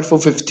ما بتعرفوا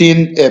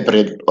 15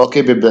 ابريل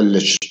اوكي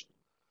ببلش.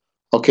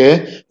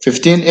 اوكي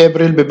 15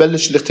 ابريل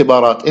ببلش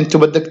الاختبارات. انت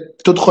بدك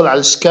تدخل على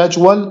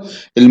السكاجول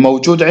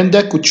الموجود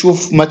عندك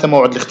وتشوف متى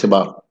موعد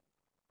الاختبار.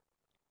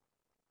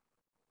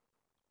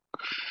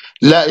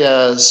 لا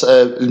يا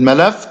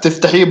الملف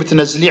تفتحيه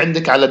بتنزليه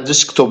عندك على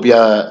الديسكتوب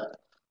يا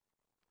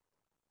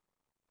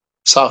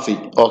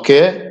صافي.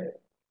 اوكي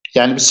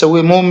يعني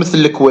بتسويه مو مثل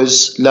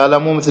الكويز، لا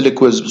مو مثل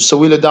الكويز،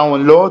 بتسوي له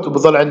داونلود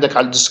وبظل عندك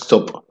على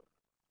الديسكتوب.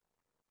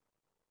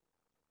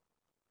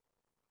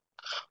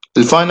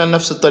 الفاينل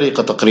نفس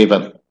الطريقة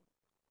تقريبا.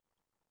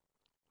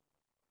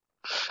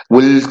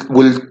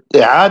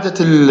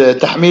 والإعادة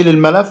تحميل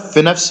الملف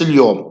في نفس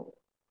اليوم.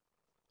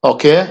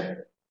 اوكي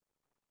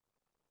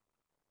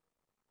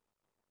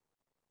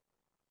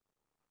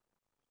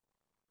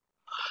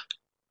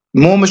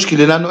مو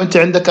مشكلة لأنه أنت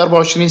عندك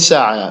 24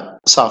 ساعة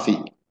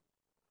صافي.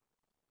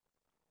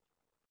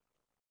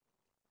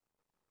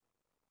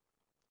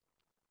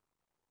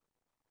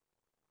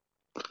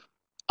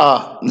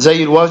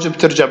 زي الواجب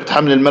ترجع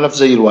بتحمل الملف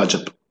زي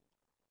الواجب.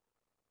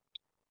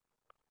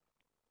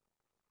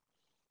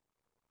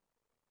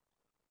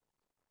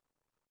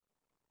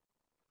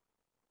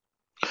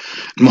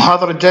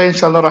 المحاضرة الجاية إن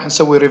شاء الله راح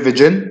نسوي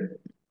ريفيجن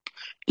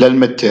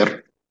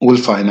للمتر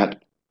والفاينل.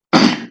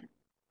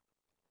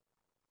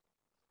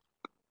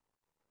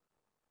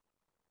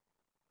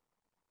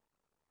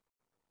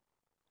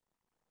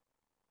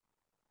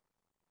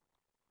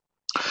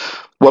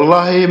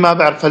 والله ما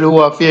بعرف هل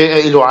هو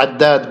في له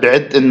عداد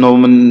بعد انه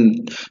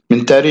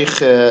من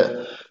تاريخ،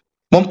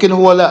 ممكن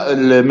هو لا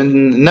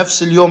من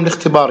نفس اليوم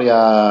الاختبار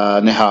يا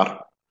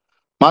نهار.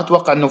 ما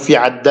اتوقع انه في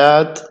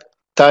عداد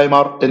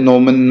تايمر انه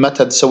من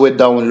متى سويت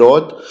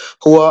داونلود.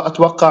 هو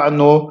اتوقع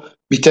انه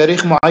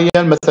بتاريخ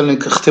معين،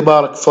 مثلا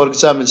اختبارك فور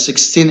اكزامبل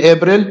 16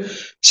 ابريل،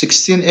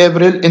 16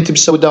 ابريل انت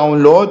بتسوي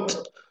داونلود،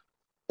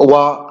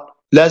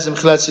 ولازم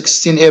خلال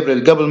 16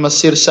 ابريل قبل ما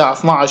تصير الساعه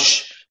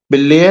 12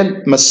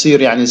 بالليل، ما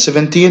تصير يعني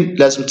 17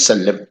 لازم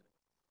تسلم،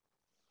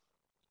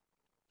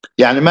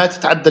 يعني ما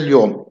تتعدى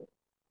اليوم.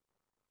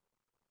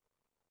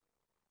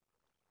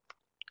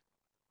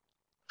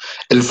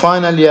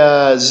 الفاينل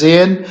يا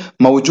زين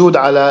موجود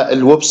على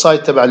الويب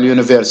سايت تبع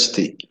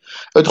اليونيفرسيتي.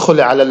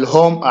 ادخلي على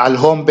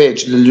الهوم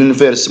بيج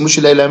لليونيفرسيتي، مش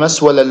ال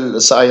ولا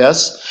الاس اي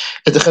اس.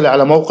 ادخلي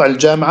على موقع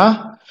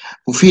الجامعه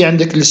وفي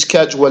عندك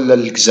السكاجول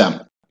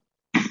للاكزام.